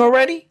doing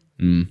already,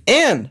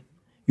 and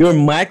you're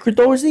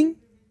microdosing,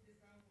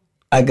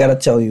 I gotta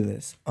tell you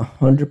this: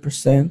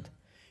 100%,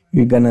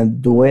 you're gonna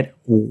do it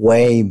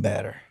way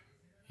better.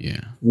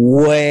 yeah,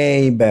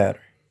 Way better.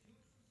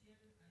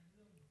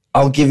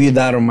 I'll give you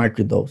that on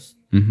microdose.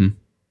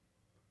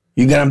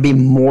 You're gonna be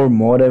more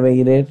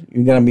motivated.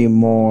 You're gonna be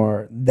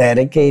more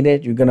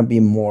dedicated. You're gonna be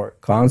more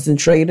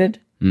concentrated.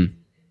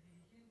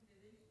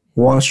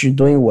 Once you're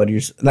doing what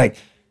you're like,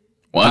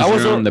 Once I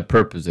was you're al- on the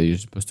purpose that you're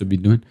supposed to be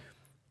doing,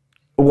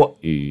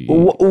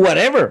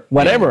 whatever.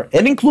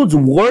 It includes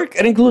work.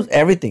 It includes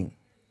everything.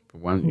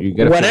 you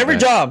gotta Whatever feel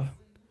that, job.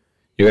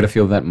 you gotta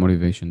feel that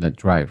motivation, that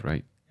drive,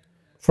 right?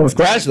 From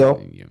scratch,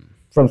 though. Yeah,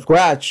 From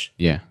scratch.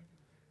 yeah.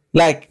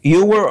 Like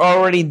you were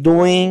already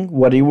doing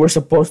what you were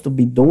supposed to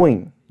be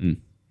doing.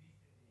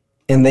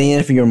 And then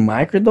if you're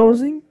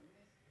microdosing,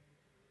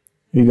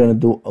 you're gonna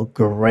do a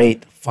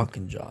great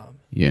fucking job.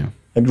 yeah.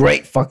 A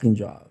great fucking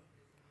job.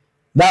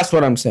 That's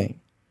what I'm saying.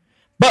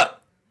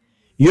 But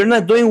you're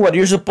not doing what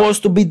you're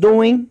supposed to be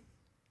doing,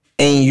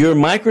 and you're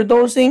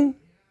microdosing.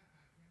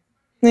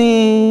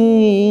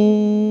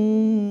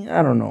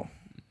 I don't know.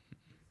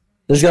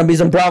 There's gonna be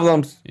some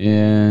problems.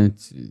 Yeah,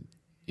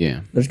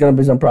 There's gonna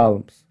be some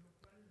problems.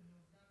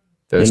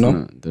 there's You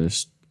know?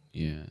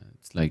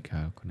 it's like,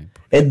 how can I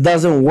put It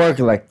doesn't work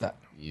like that.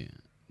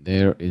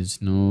 there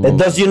is no It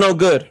does you no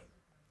good.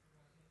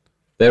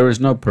 there is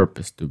no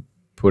purpose to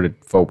put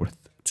it forward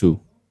to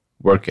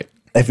work it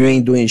If you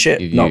ain't doing shit.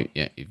 if No.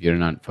 if you're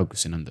not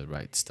focusing on the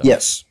right stuff.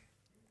 Yes.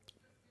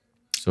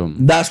 So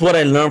That's what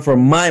I learned from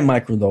my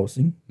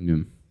microdosing.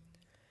 yeah.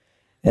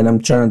 And I'm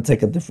trying to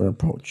take a different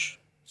approach.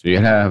 So you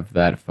have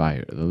that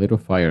fire, the little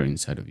fire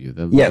inside of you.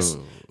 The Yes.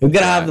 little You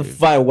gotta have the drive.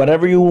 fire,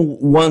 whatever you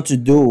want to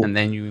do. And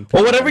then you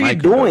Or whatever you're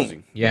doing.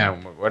 microdosing. Yeah,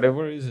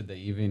 whatever is it that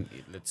even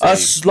let's say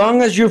As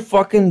long as you're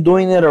fucking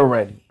doing it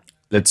already.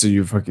 let's say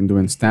you're fucking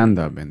doing stand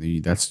up and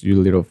that's your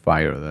little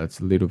fire, that's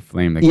a little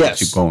flame that Yes.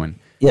 keeps you going.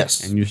 Yes.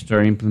 And you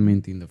start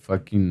implementing the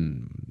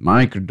fucking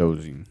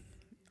microdosing.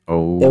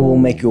 Oh, It will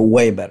make you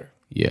way better.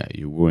 Yeah,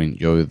 you will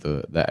enjoy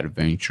that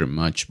adventure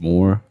much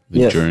more. The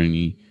Yes.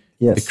 journey,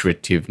 Yes. the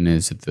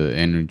creativeness, the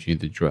energy,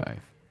 the drive.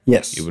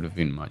 Yes. It would have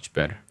been much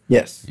better.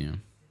 Yes. Yeah.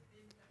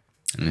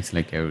 And it's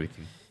like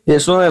everything. Y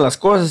es una de las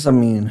cosas, I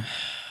mean,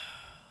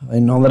 I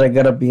know that I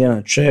gotta be on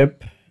a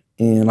trip,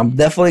 and I'm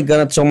definitely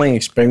gonna tell my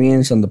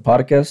experience on the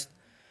podcast.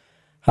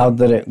 How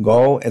did it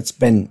go? It's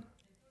been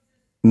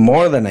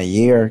more than a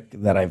year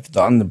that I've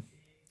done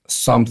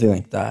something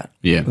like that.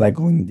 Yeah. Like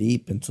going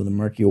deep into the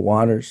murky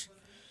waters.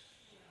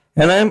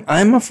 And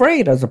I'm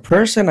afraid. As a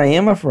person, I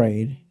am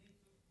afraid.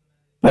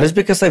 But it's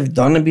because I've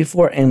done it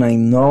before, and I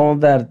know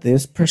that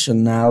this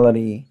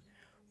personality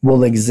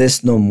will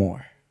exist no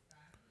more.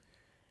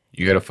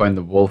 You gotta find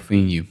the wolf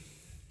in you.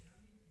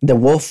 The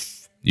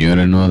wolf, You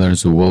gotta know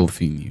there's a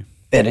wolf in you.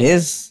 it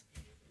is.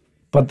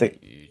 But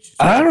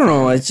I don't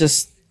know. It's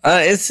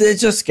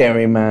just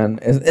scary, man.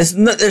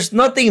 There's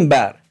nothing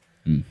bad.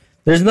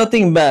 There's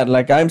nothing bad.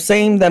 Like, I'm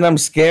saying that I'm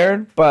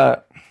scared,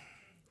 but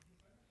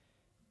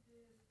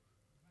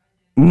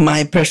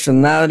my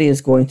personality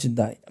is going to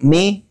die.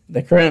 Me,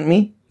 the current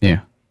me,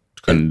 Yeah.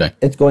 It's gonna die.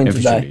 it's going to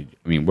Eventually. die.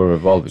 I mean, we're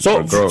evolving. So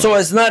we're growing. so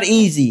it's not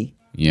easy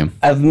yeah.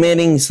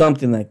 admitting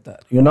something like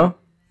that, you know?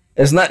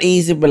 It's not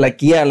easy, but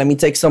like, yeah, let me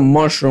take some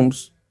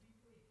mushrooms,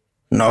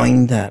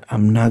 knowing that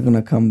I'm not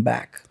gonna come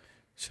back.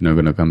 It's not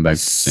gonna come back the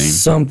same.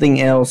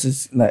 Something else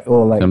is like,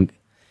 Some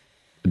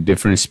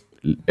different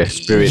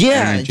spirit.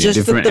 yeah, energy, just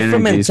a different energy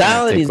is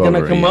mentality is take gonna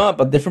over, come yeah.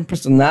 up, a different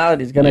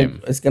personality is gonna Yeah.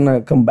 it's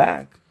gonna come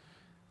back.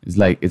 It's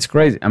like it's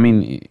crazy. I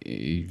mean,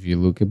 if you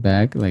look it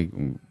back, like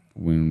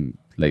when,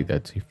 like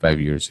that's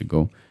 5 years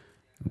ago,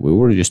 we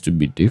were just a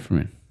bit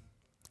different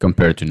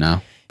compared to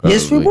now.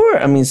 Yes, we probably. were.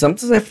 I mean,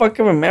 sometimes I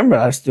fucking remember.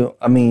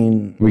 I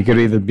mean, We could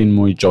either been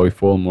more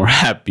joyful, more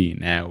happy.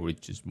 Now we're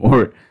just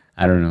more.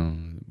 I don't know.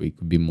 We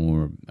could be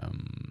more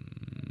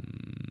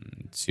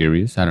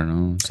serious. I don't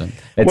know.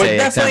 we're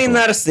definitely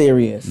not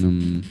serious. We're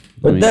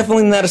I mean,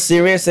 definitely not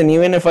serious. And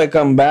even if I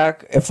come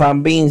back, if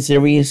I'm being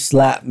serious,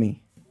 slap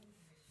me.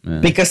 Yeah.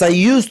 Because I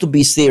used to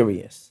be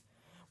serious.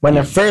 When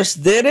I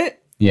first did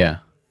it, Yeah.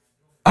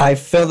 I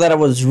felt that I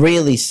was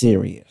really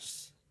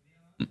serious.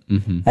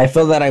 I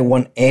felt that I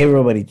want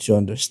everybody to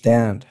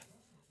understand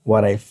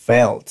what I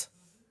felt.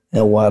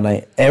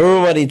 And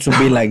everybody to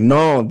be like,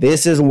 no,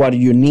 this is what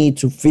you need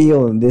to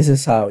feel, and this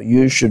is how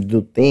you should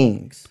do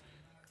things.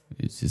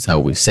 This is how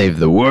we save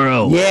the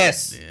world.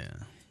 Yes.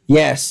 Yeah.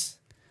 Yes.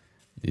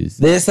 This-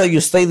 This is how you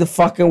save the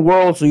fucking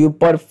world, so you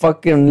better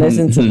fucking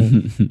listen to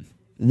me.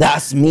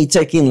 That's me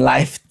taking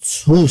life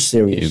too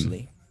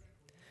seriously.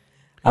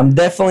 I'm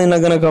definitely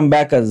not gonna come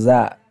back as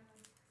that.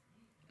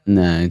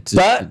 Nah, it's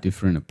just a But-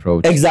 different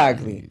approach.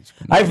 Exactly. It's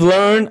I've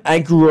learned, I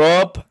grew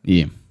up,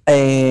 yeah.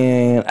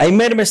 and I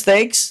made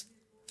mistakes,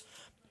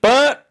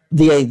 but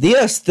the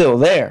idea is still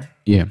there.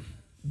 Yeah.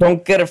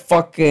 Don't get it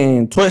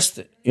fucking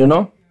twisted, you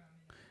know?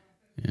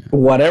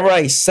 Whatever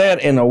I said,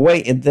 in a way,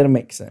 it didn't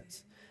make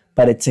sense.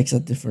 But it takes a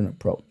different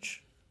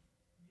approach.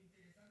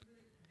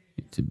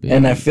 It's a bit.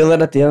 And I feel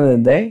that at the end of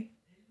the day,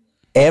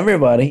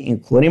 everybody,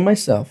 including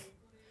myself,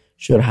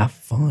 should have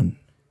fun.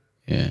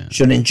 yeah.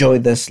 Should enjoy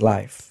this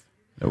life.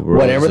 The world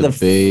whatever is a the f-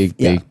 big,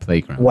 yeah. big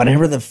playground.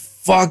 Whatever the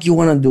fuck you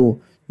want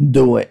to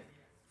do it.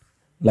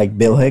 Like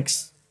Bill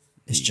Hicks,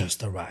 it's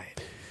just a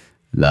ride.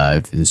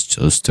 Life is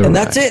just a And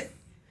ride. that's it.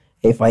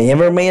 If I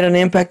ever made an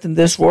impact in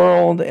this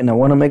world and I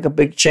want to make a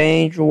big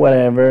change or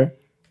whatever,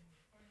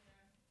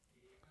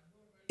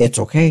 it's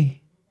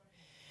okay.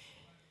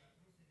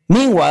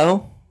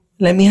 Meanwhile,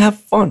 let me have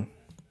fun.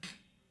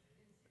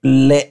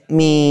 Let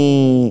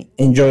me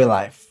enjoy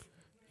life.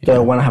 Do I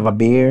want to have a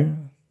beer?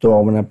 Do I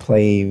want to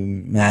play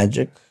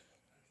Magic?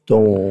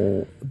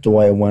 Do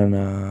I want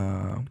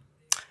to,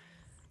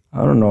 I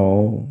don't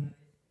know,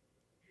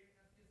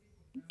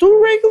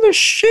 do regular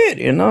shit,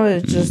 you know?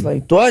 It's just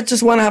like, do I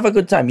just want to have a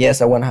good time?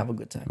 Yes, I want to have a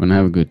good time. Want to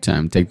have a good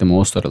time. Take the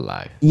most out of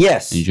life.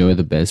 Yes, Enjoy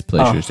the best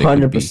pleasures that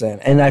could be.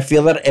 100%. And I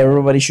feel that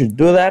everybody should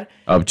do that.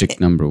 Object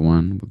number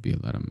one would be a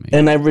lot of me.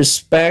 And I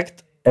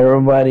respect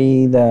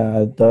everybody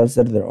that does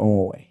it their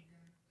own way.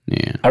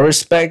 Yeah. I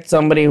respect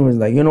somebody who's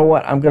like, you know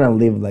what? I'm going to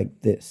live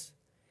like this.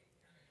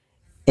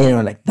 And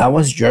you're like, that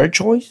was your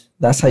choice?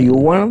 That's how you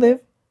want to live?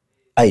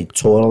 I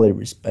totally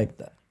respect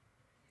that.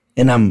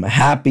 And I'm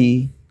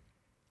happy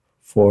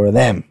for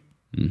them.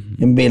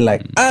 And be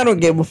like, I don't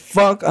give a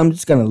fuck. I'm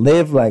just going to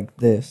live like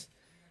this.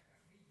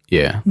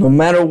 Yeah. No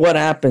matter what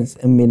happens.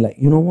 And be like,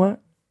 you know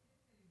what?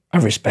 I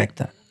respect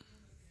that.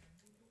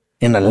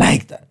 And I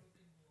like that.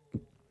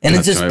 And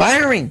it's That's right.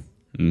 inspiring.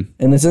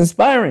 And it's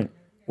inspiring.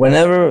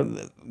 Whenever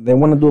they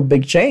want to do a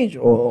big change,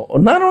 or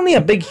not only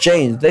a big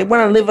change, they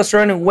want to live a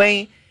certain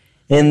way,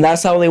 and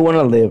that's how they want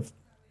to live.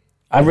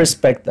 I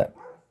respect that.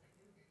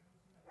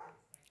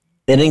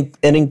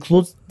 It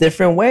includes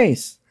different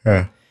ways.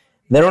 Yeah.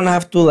 They don't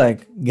have to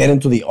like get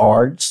into the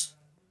arts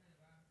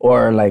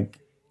or like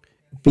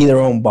be their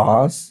own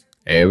boss.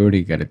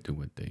 Everybody got to do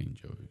what they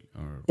enjoy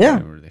or Yeah.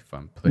 whatever they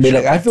find pleasure. Be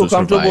like, I feel to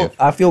comfortable. survive.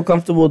 I feel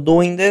comfortable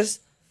doing this,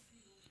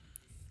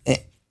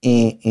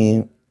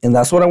 and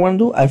that's what I want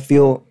to do. I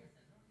feel,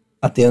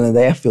 at the end of the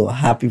day, I feel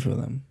happy for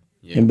them,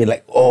 and be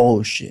like,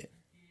 oh shit,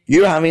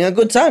 you're having a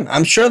good time.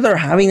 I'm sure they're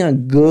having a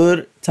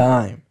good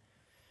time.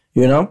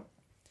 You know,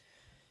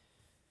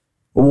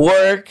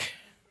 work.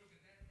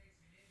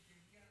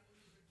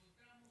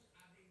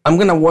 I'm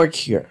gonna work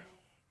here.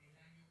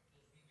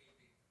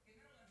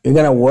 You're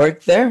gonna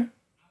work there?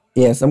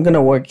 Yes, I'm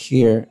gonna work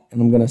here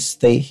and I'm gonna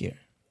stay here.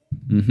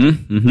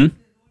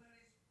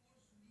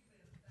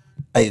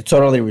 I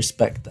totally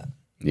respect that.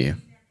 Yeah.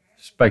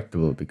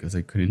 Respectable because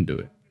I couldn't do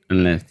it.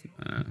 Unless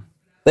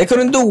They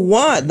couldn't do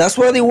what? That's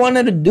what they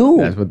wanted to do.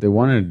 that's what they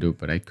wanted to do,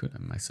 but I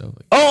couldn't myself.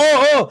 Like,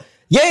 Oh.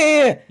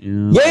 Yeah.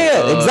 oh,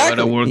 Exactly. I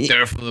gotta work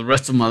there for the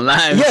rest of my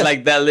life. Yes.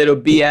 Like that little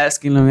bee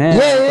asking them,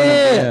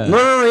 Yeah.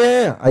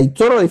 No. I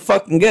totally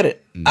fucking get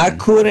it. I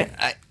couldn't.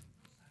 I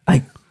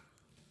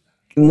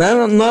not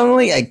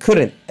only I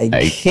couldn't.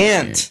 I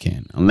can't.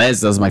 Can't.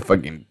 Unless that's my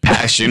fucking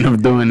passion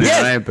of doing it,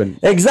 Yes, right? But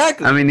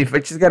exactly. I mean, if I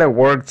just gotta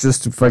work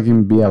just to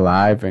fucking be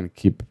alive and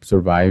keep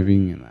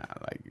surviving, and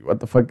like, what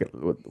the fuck?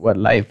 What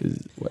life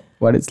is?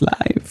 What is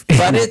life?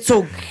 But it's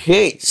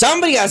okay.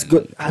 Somebody has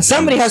to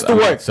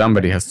work.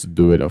 Somebody has to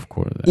do it, of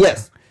course.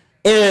 Yes.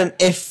 And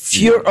if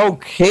you're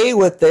okay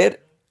with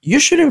it, you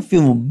shouldn't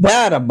feel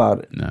bad about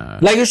it. Nah.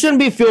 Like you shouldn't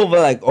be feel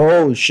like,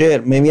 oh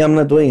shit, maybe I'm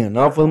not doing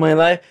enough with my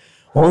life.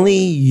 Only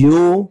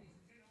you,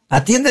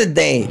 at the end of the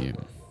day,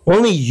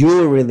 only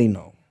you really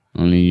know.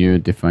 Only you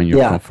define your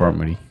Yeah.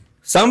 conformity.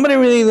 Somebody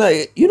really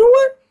like, you know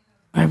what?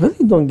 I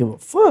really don't give a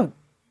fuck.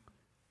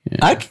 Yeah.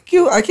 I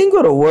can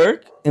go to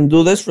work and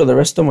do this for the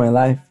rest of my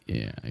life.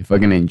 Yeah, I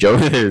fucking enjoy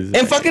this.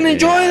 And fucking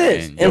enjoy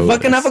this. And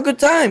fucking have a good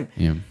time.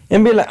 Yeah.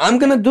 And be like, I'm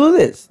gonna do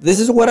this. This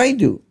is what I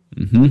do.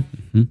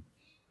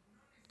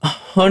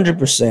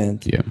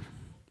 100%. Yeah.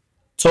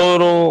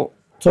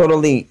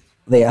 Totally.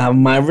 They have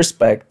my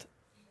respect.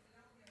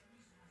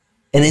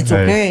 And it's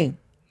okay.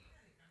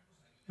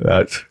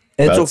 That's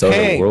It's how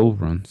okay. the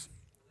world runs.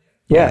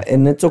 Yeah,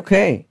 and it's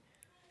okay.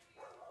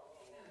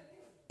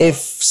 If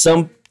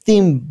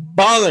something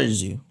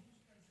bothers you,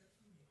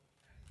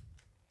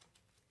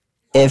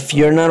 if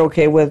you're not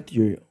okay with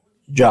your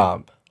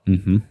job,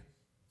 With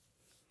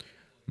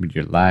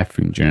your life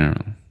in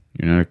general.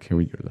 You're not okay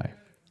with your life.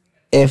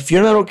 if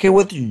you're not okay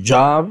with your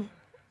job,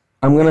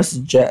 I'm gonna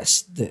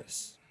suggest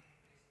this.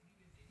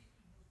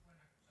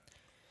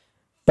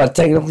 But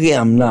technically,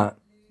 I'm not,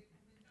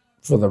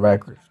 for the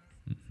record.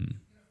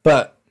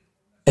 But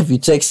if you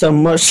take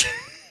some if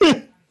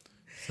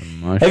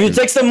you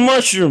take some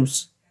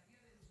mushrooms,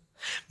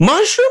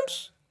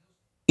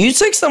 you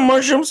take some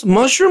mushrooms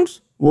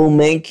will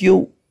make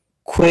you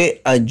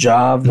quit a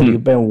job that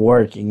you've been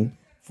working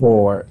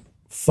for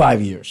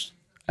 5 years.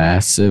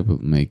 Acid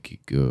will make you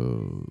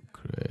go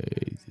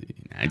crazy.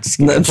 Nah, just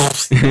kidding.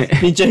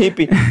 Pinche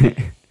hippie.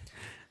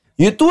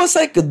 You do a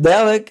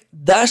psychedelic,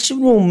 that shit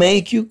will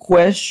make you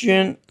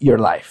question your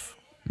life.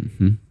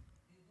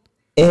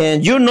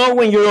 And you know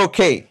when you're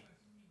okay.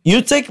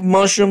 You take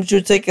mushrooms,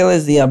 you take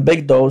LSD, a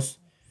big dose,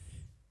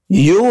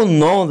 you will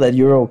know that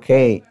you're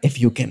okay if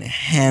you can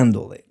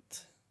handle it.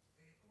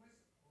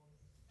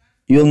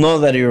 You'll know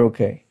that you're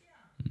okay.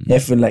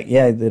 If you're like,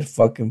 yeah, I did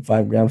fucking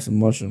 5 grams of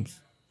mushrooms.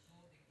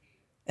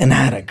 And I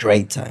had a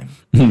great time.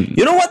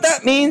 You know what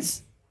that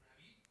means?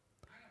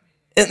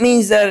 It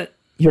means that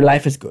your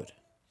life is good.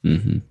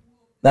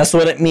 That's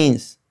what it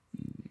means.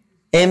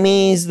 It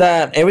means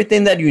that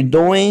everything that you're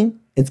doing,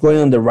 it's going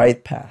on the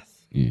right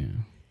path. Yeah.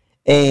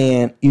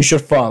 And you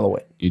should follow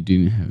it. You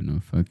didn't have no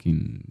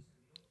fucking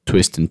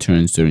twists and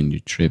turns during your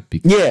trip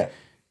because Yeah.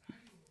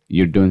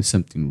 you're doing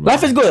something wrong.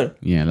 Life is good.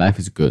 Yeah, life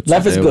is good.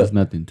 Life is there good. was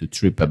nothing to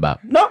trip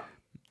about. No.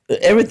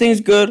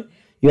 Everything's good.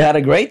 You had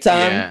a great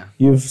time. Yeah.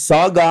 You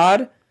saw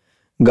God.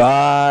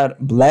 God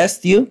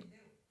blessed you.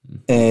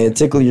 It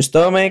tickled your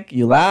stomach.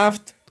 You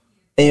laughed.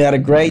 And you had a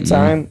great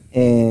time.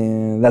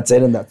 And that's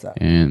it. And that's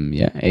that. And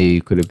yeah,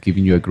 it could have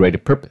given you a greater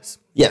purpose.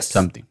 Yes.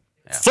 Something.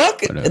 Yeah,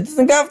 Fuck it. whatever. It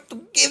doesn't have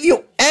to give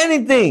you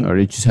anything. Or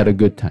you just had a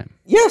good time.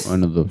 Yes.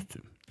 One of those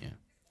two. Yeah.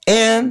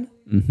 And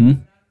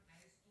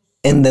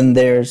then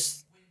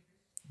there's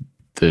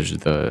There's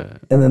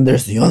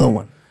the other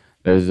one.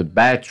 there's a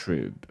bad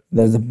trip.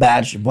 There's a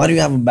bad trip. Why do you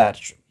have a bad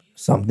trip?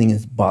 Something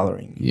is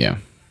bothering you. Yeah.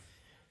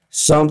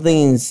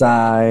 Something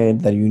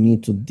inside that you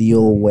need to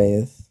deal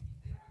with.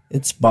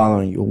 It's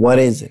bothering you. What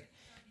is it?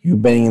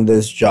 You've been in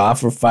this job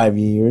for 5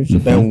 years.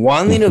 You've been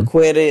wanting to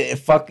quit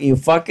it. You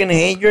fucking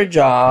hate your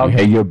job. You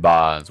hate your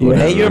boss. You hate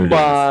whatever your it is.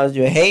 boss.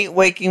 You hate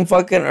waking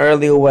fucking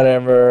early or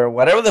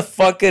whatever the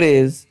fuck it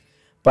is.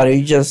 But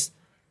you just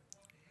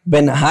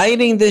been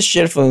hiding this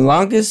shit for the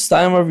longest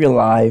time of your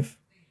life.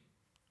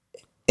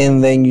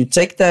 And then you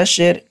take that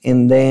shit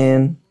and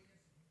then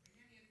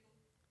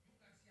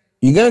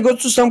You're gonna go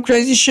through some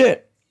crazy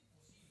shit,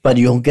 but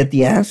you'll get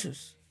the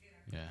answers.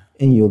 Yeah.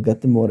 And you'll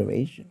get the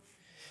motivation.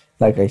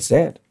 Like I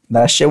said,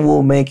 that shit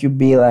will make you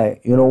be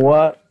like, you know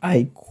what?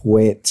 I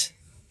quit.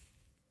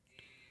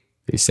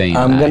 They're saying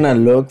I'm lie. gonna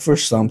look for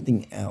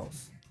something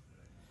else.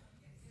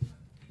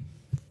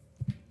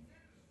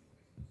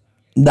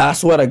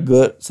 That's what a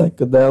good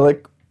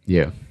psychedelic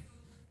Yeah.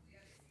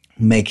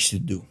 makes you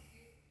do.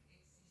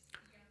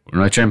 We're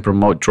not trying to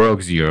promote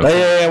drugs here.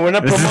 Yeah, we're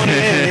not promoting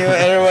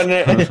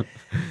anyone.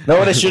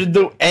 Nobody should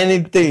do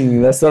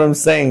anything. That's what I'm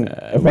saying.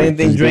 If we're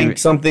anything, just drink giving-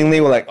 something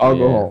legal like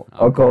alcohol. Yeah,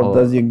 Alcohol alcohol.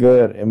 does you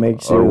good. It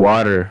makes Or you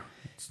water.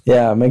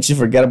 Yeah, it makes you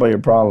forget about your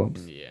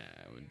problems. Yeah.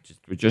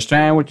 We're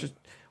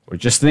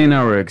just saying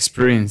our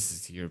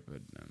experiences here,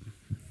 but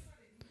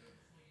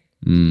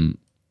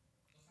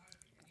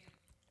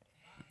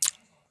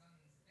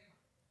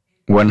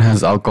when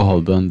has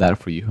alcohol done that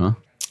for you, huh?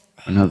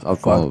 When has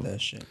alcohol Fuck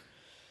that shit.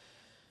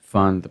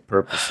 found the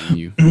purpose in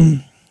you?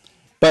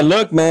 But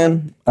look,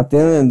 man, at the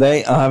end of the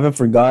day, I haven't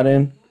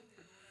forgotten.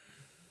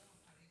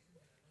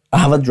 I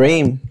have a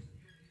dream.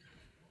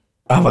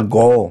 I have a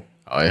goal.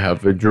 I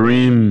have a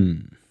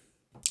dream.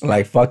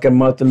 Like fucking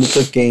Martin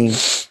Luther King.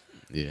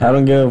 Yeah. I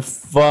don't give a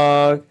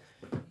fuck.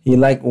 He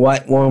like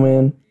white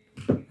woman.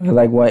 I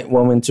like white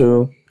woman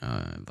too.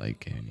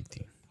 Like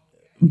anything.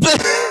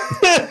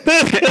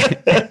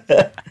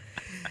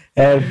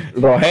 El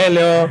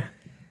Rogelio,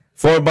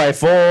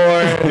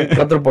 4x4,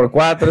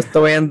 4x4,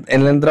 esto él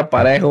entra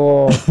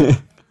parejo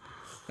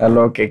a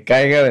lo que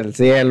caiga del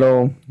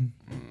cielo.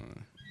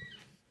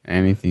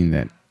 Anything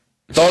that,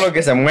 Todo lo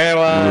que se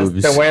mueva,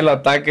 Moves. este güey lo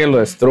ataque, lo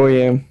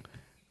destruye.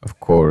 of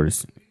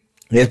course.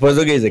 Y después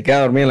de que se queda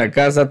a dormir en la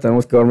casa,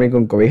 tenemos que dormir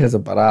con cobijas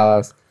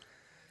separadas.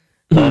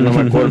 No, no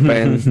me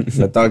culpen.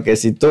 Le tengo que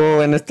decir, tú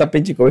en esta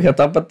pinche cobija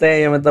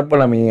tápate, yo me tapo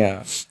la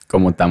mía.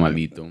 Como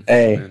tamalito.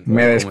 Ey,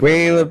 me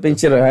descuido, el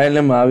pinche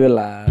Rogelio me va a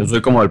violar. Yo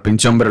soy como el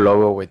pinche hombre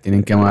lobo, güey.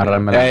 Tienen que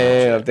amarrarme la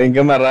noche. Lo tienen que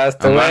amarrar a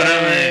este güey.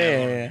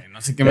 Amárrame, güey.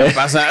 No sé qué me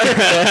pasa.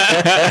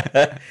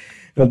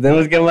 Lo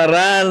tenemos que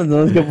amarrar, lo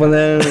tenemos que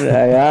poner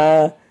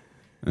allá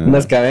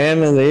unas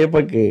cadenas ahí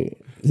para que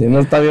si no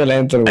está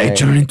violento el güey. I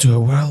turn into a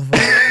werewolf at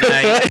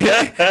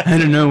night. I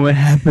don't know what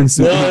happens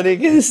to me. Nobody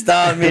can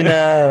stop me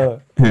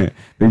now.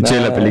 Pinche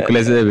Nah. la película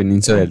esa de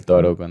Benicio del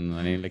Toro, cuando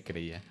nadie le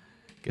creía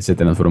que se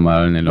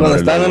transformaron en el Cuando hombre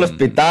estaba en el lobo.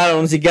 hospital,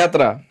 un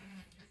psiquiatra.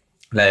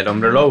 La del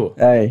hombre lobo.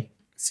 Ey,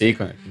 Sí,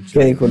 con el pinche.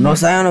 que dijo, no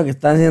saben lo que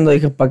están haciendo.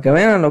 Dije, para que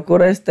vean la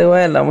locura de este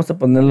güey, le vamos a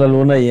poner la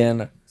luna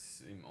llena.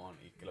 Simón,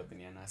 y que lo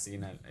tenían así,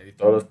 y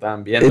todos lo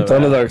estaban viendo. Y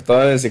todos los ¿verdad?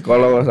 doctores,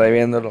 psicólogos ahí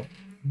viéndolo.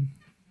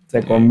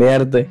 Se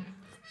convierte.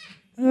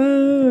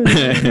 Ay.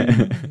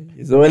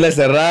 Y su güey le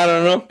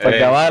cerraron, ¿no? Para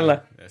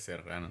acabarla. La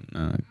cerraron.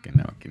 No,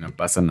 que no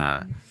pasa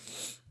nada.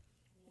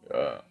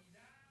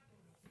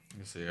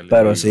 Eso ya le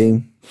Pero digo.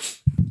 sí.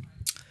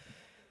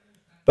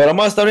 Pero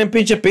vamos a estar bien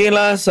pinche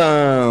pilas.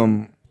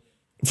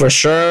 For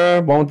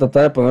sure. Vamos a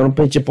tratar de poner un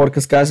pinche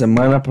podcast cada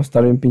semana para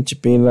estar bien pinche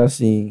pilas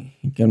y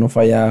que no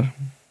fallar.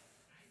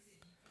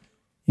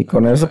 Y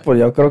con eso pues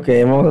yo creo que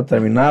ya vamos a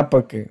terminar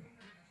porque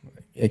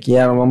aquí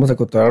ya nos vamos a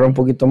cotorrear un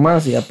poquito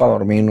más y ya para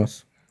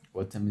dormirnos.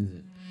 What time is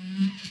it?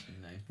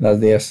 Las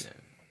 10.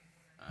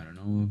 I don't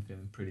know, I'm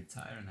feeling pretty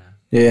tired now.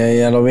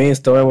 Ya lo vi,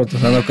 estoy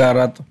bostezando cada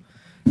rato.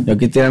 Yo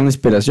aquí tirando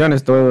inspiración,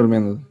 estoy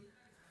durmiendo.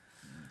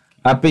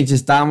 Pinche,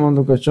 estamos,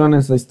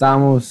 locochones, ahí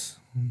estamos.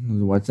 Nos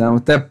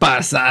guachamos. Te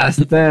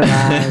pasaste,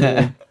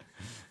 madre.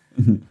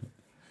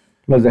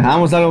 Los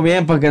dejamos algo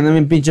bien para que anden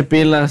bien pinche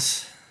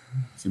pilas.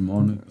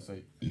 Simón,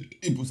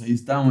 pues ahí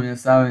estamos, ya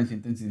saben,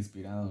 siéntense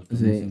inspirados. Sí.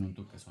 Tómense un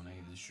toquezón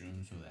ahí de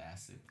shrooms o de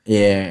acid.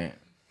 Yeah.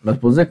 Los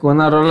puse con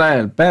una rola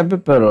del Pepe,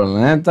 pero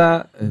la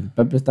neta, el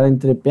Pepe está bien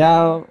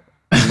tripeado.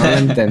 No lo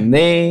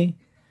entendí.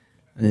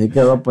 Así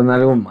que voy a poner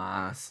algo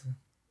más.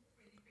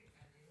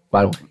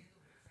 ¿Cuál, güey?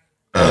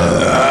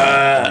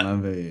 Una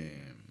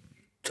de...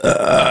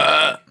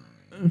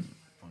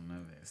 Una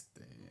de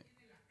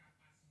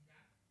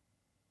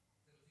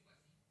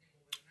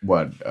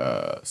What,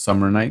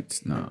 Summer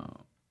Nights?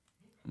 No,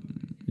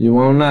 ¿Y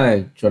una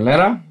de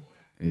cholera?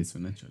 es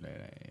una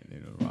cholera,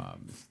 Little Rob,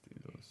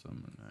 estilo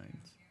Summer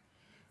Nights.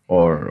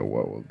 Or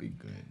what will be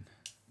good?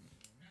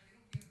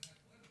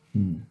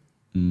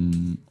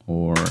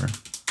 Or...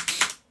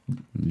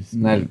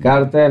 El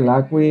Cartel,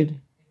 Aquid.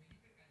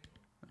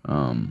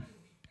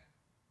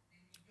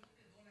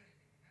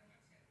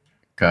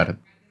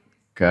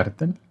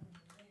 Cartel,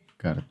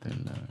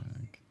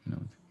 no,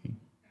 aquí.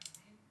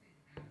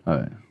 A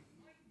ver.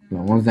 Lo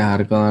vamos a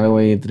dejar con algo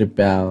ahí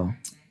tripeado.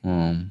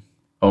 Pam.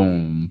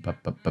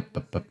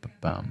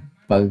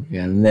 Para que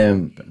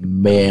anden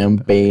bien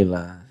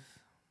pilas.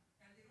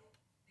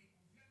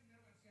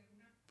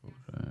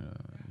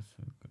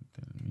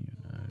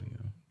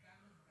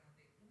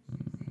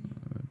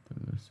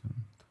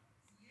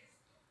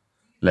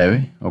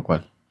 ¿Leve o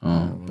cuál? Voy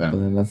a Espera.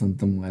 poner la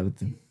Santa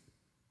Muerte.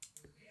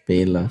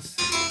 Pilas.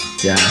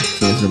 Ya,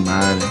 sin su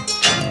madre.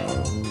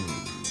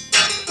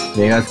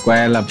 Llega a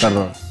escuela,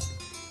 perros.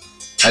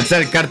 Es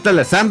el Cártel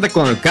de Santa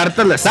con el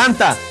Cártel de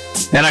Santa.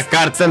 Era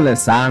Cártel de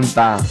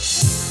Santa.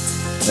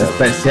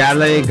 Especial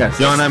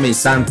dedicación a mi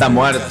santa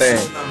muerte.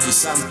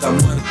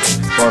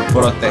 Por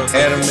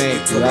protegerme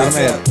y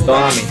cuidarme de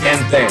toda mi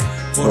gente.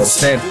 Por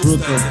ser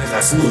fruto de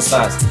las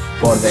justas.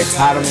 Por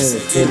dejarme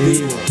de ser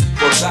vivo.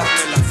 Por darme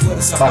la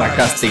fuerza para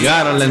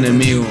castigar al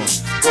enemigo.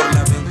 Por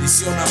la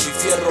bendición a mi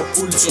fierro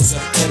pulso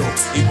certero.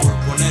 Y por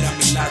poner a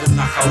mi lado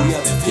una jauría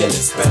de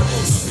fieles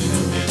perros.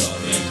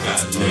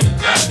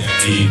 Ya de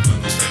aquí,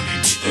 cuando usted me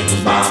invite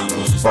nos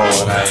vamos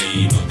por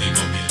ahí. No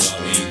tengo miedo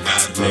a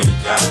brincarle,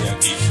 ya de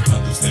aquí,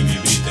 cuando usted me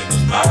invite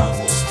nos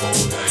vamos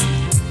por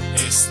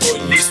ahí. Estoy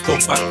listo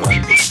para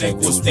cuando usted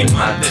guste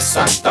más de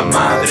Santa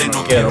Madre.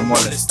 No quiero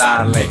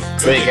molestarle,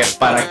 Trigger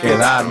para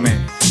quedarme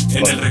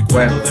en el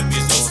recuerdo de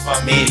mis dos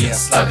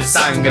familias, la de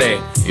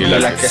sangre y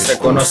la que se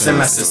conoce en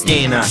las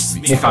esquinas.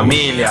 Mi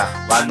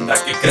familia, banda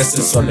que crece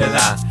en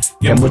soledad,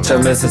 que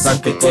muchas veces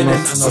aunque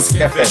tienen unos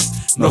jefes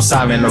no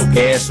saben lo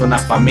que es una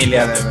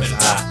familia de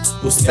verdad.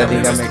 Usted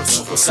dígame nuestros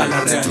ojos a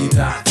la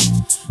realidad.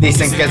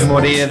 Dicen que es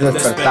morir y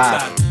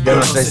despertar. Yo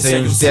no sé si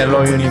hay un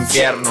cielo y un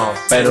infierno,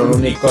 pero lo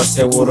único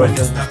seguro es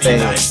que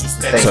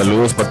usted.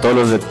 Saludos para todos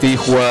los de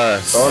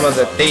Tijuas. Todos los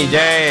de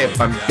TJ,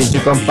 para mi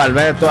pinche compa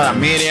Alberto, a la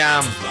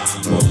Miriam,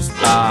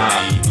 a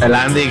el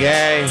Andy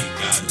Gay,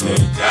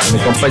 a mi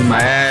compa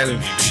Ismael,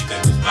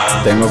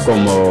 Tengo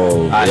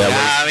como... a ya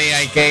Gaby, a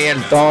Ikei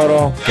el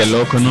Toro. Qué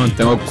loco, ¿no?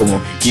 Tengo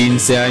como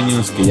 15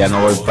 años que ya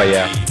no voy para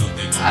allá.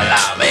 A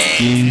la vez.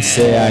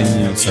 15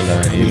 años a la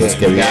vez. Y los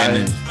que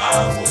vienen.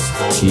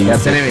 Ya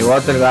tiene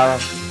bigote el Gaba.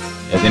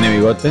 ¿Ya tiene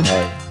bigote?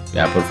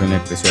 Ya por fin le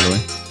creció el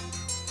güey.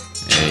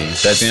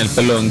 Ya tiene el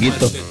pelo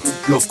honguito.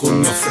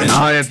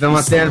 No, ya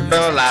tenemos tiene el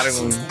pelo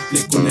largo.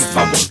 Con el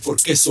favor,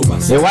 porque eso va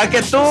a ser Igual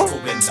que tú,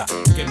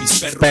 que mis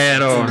perros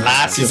pero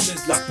lacio. es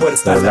la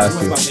puerta Pelo a la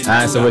lacio. nueva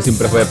Ah, ese güey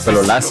siempre fue de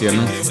pelo lacio,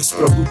 ¿no? es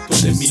producto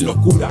de mi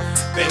locura.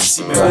 Pero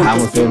si me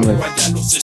Trabajamos vuelvo firmes. allá los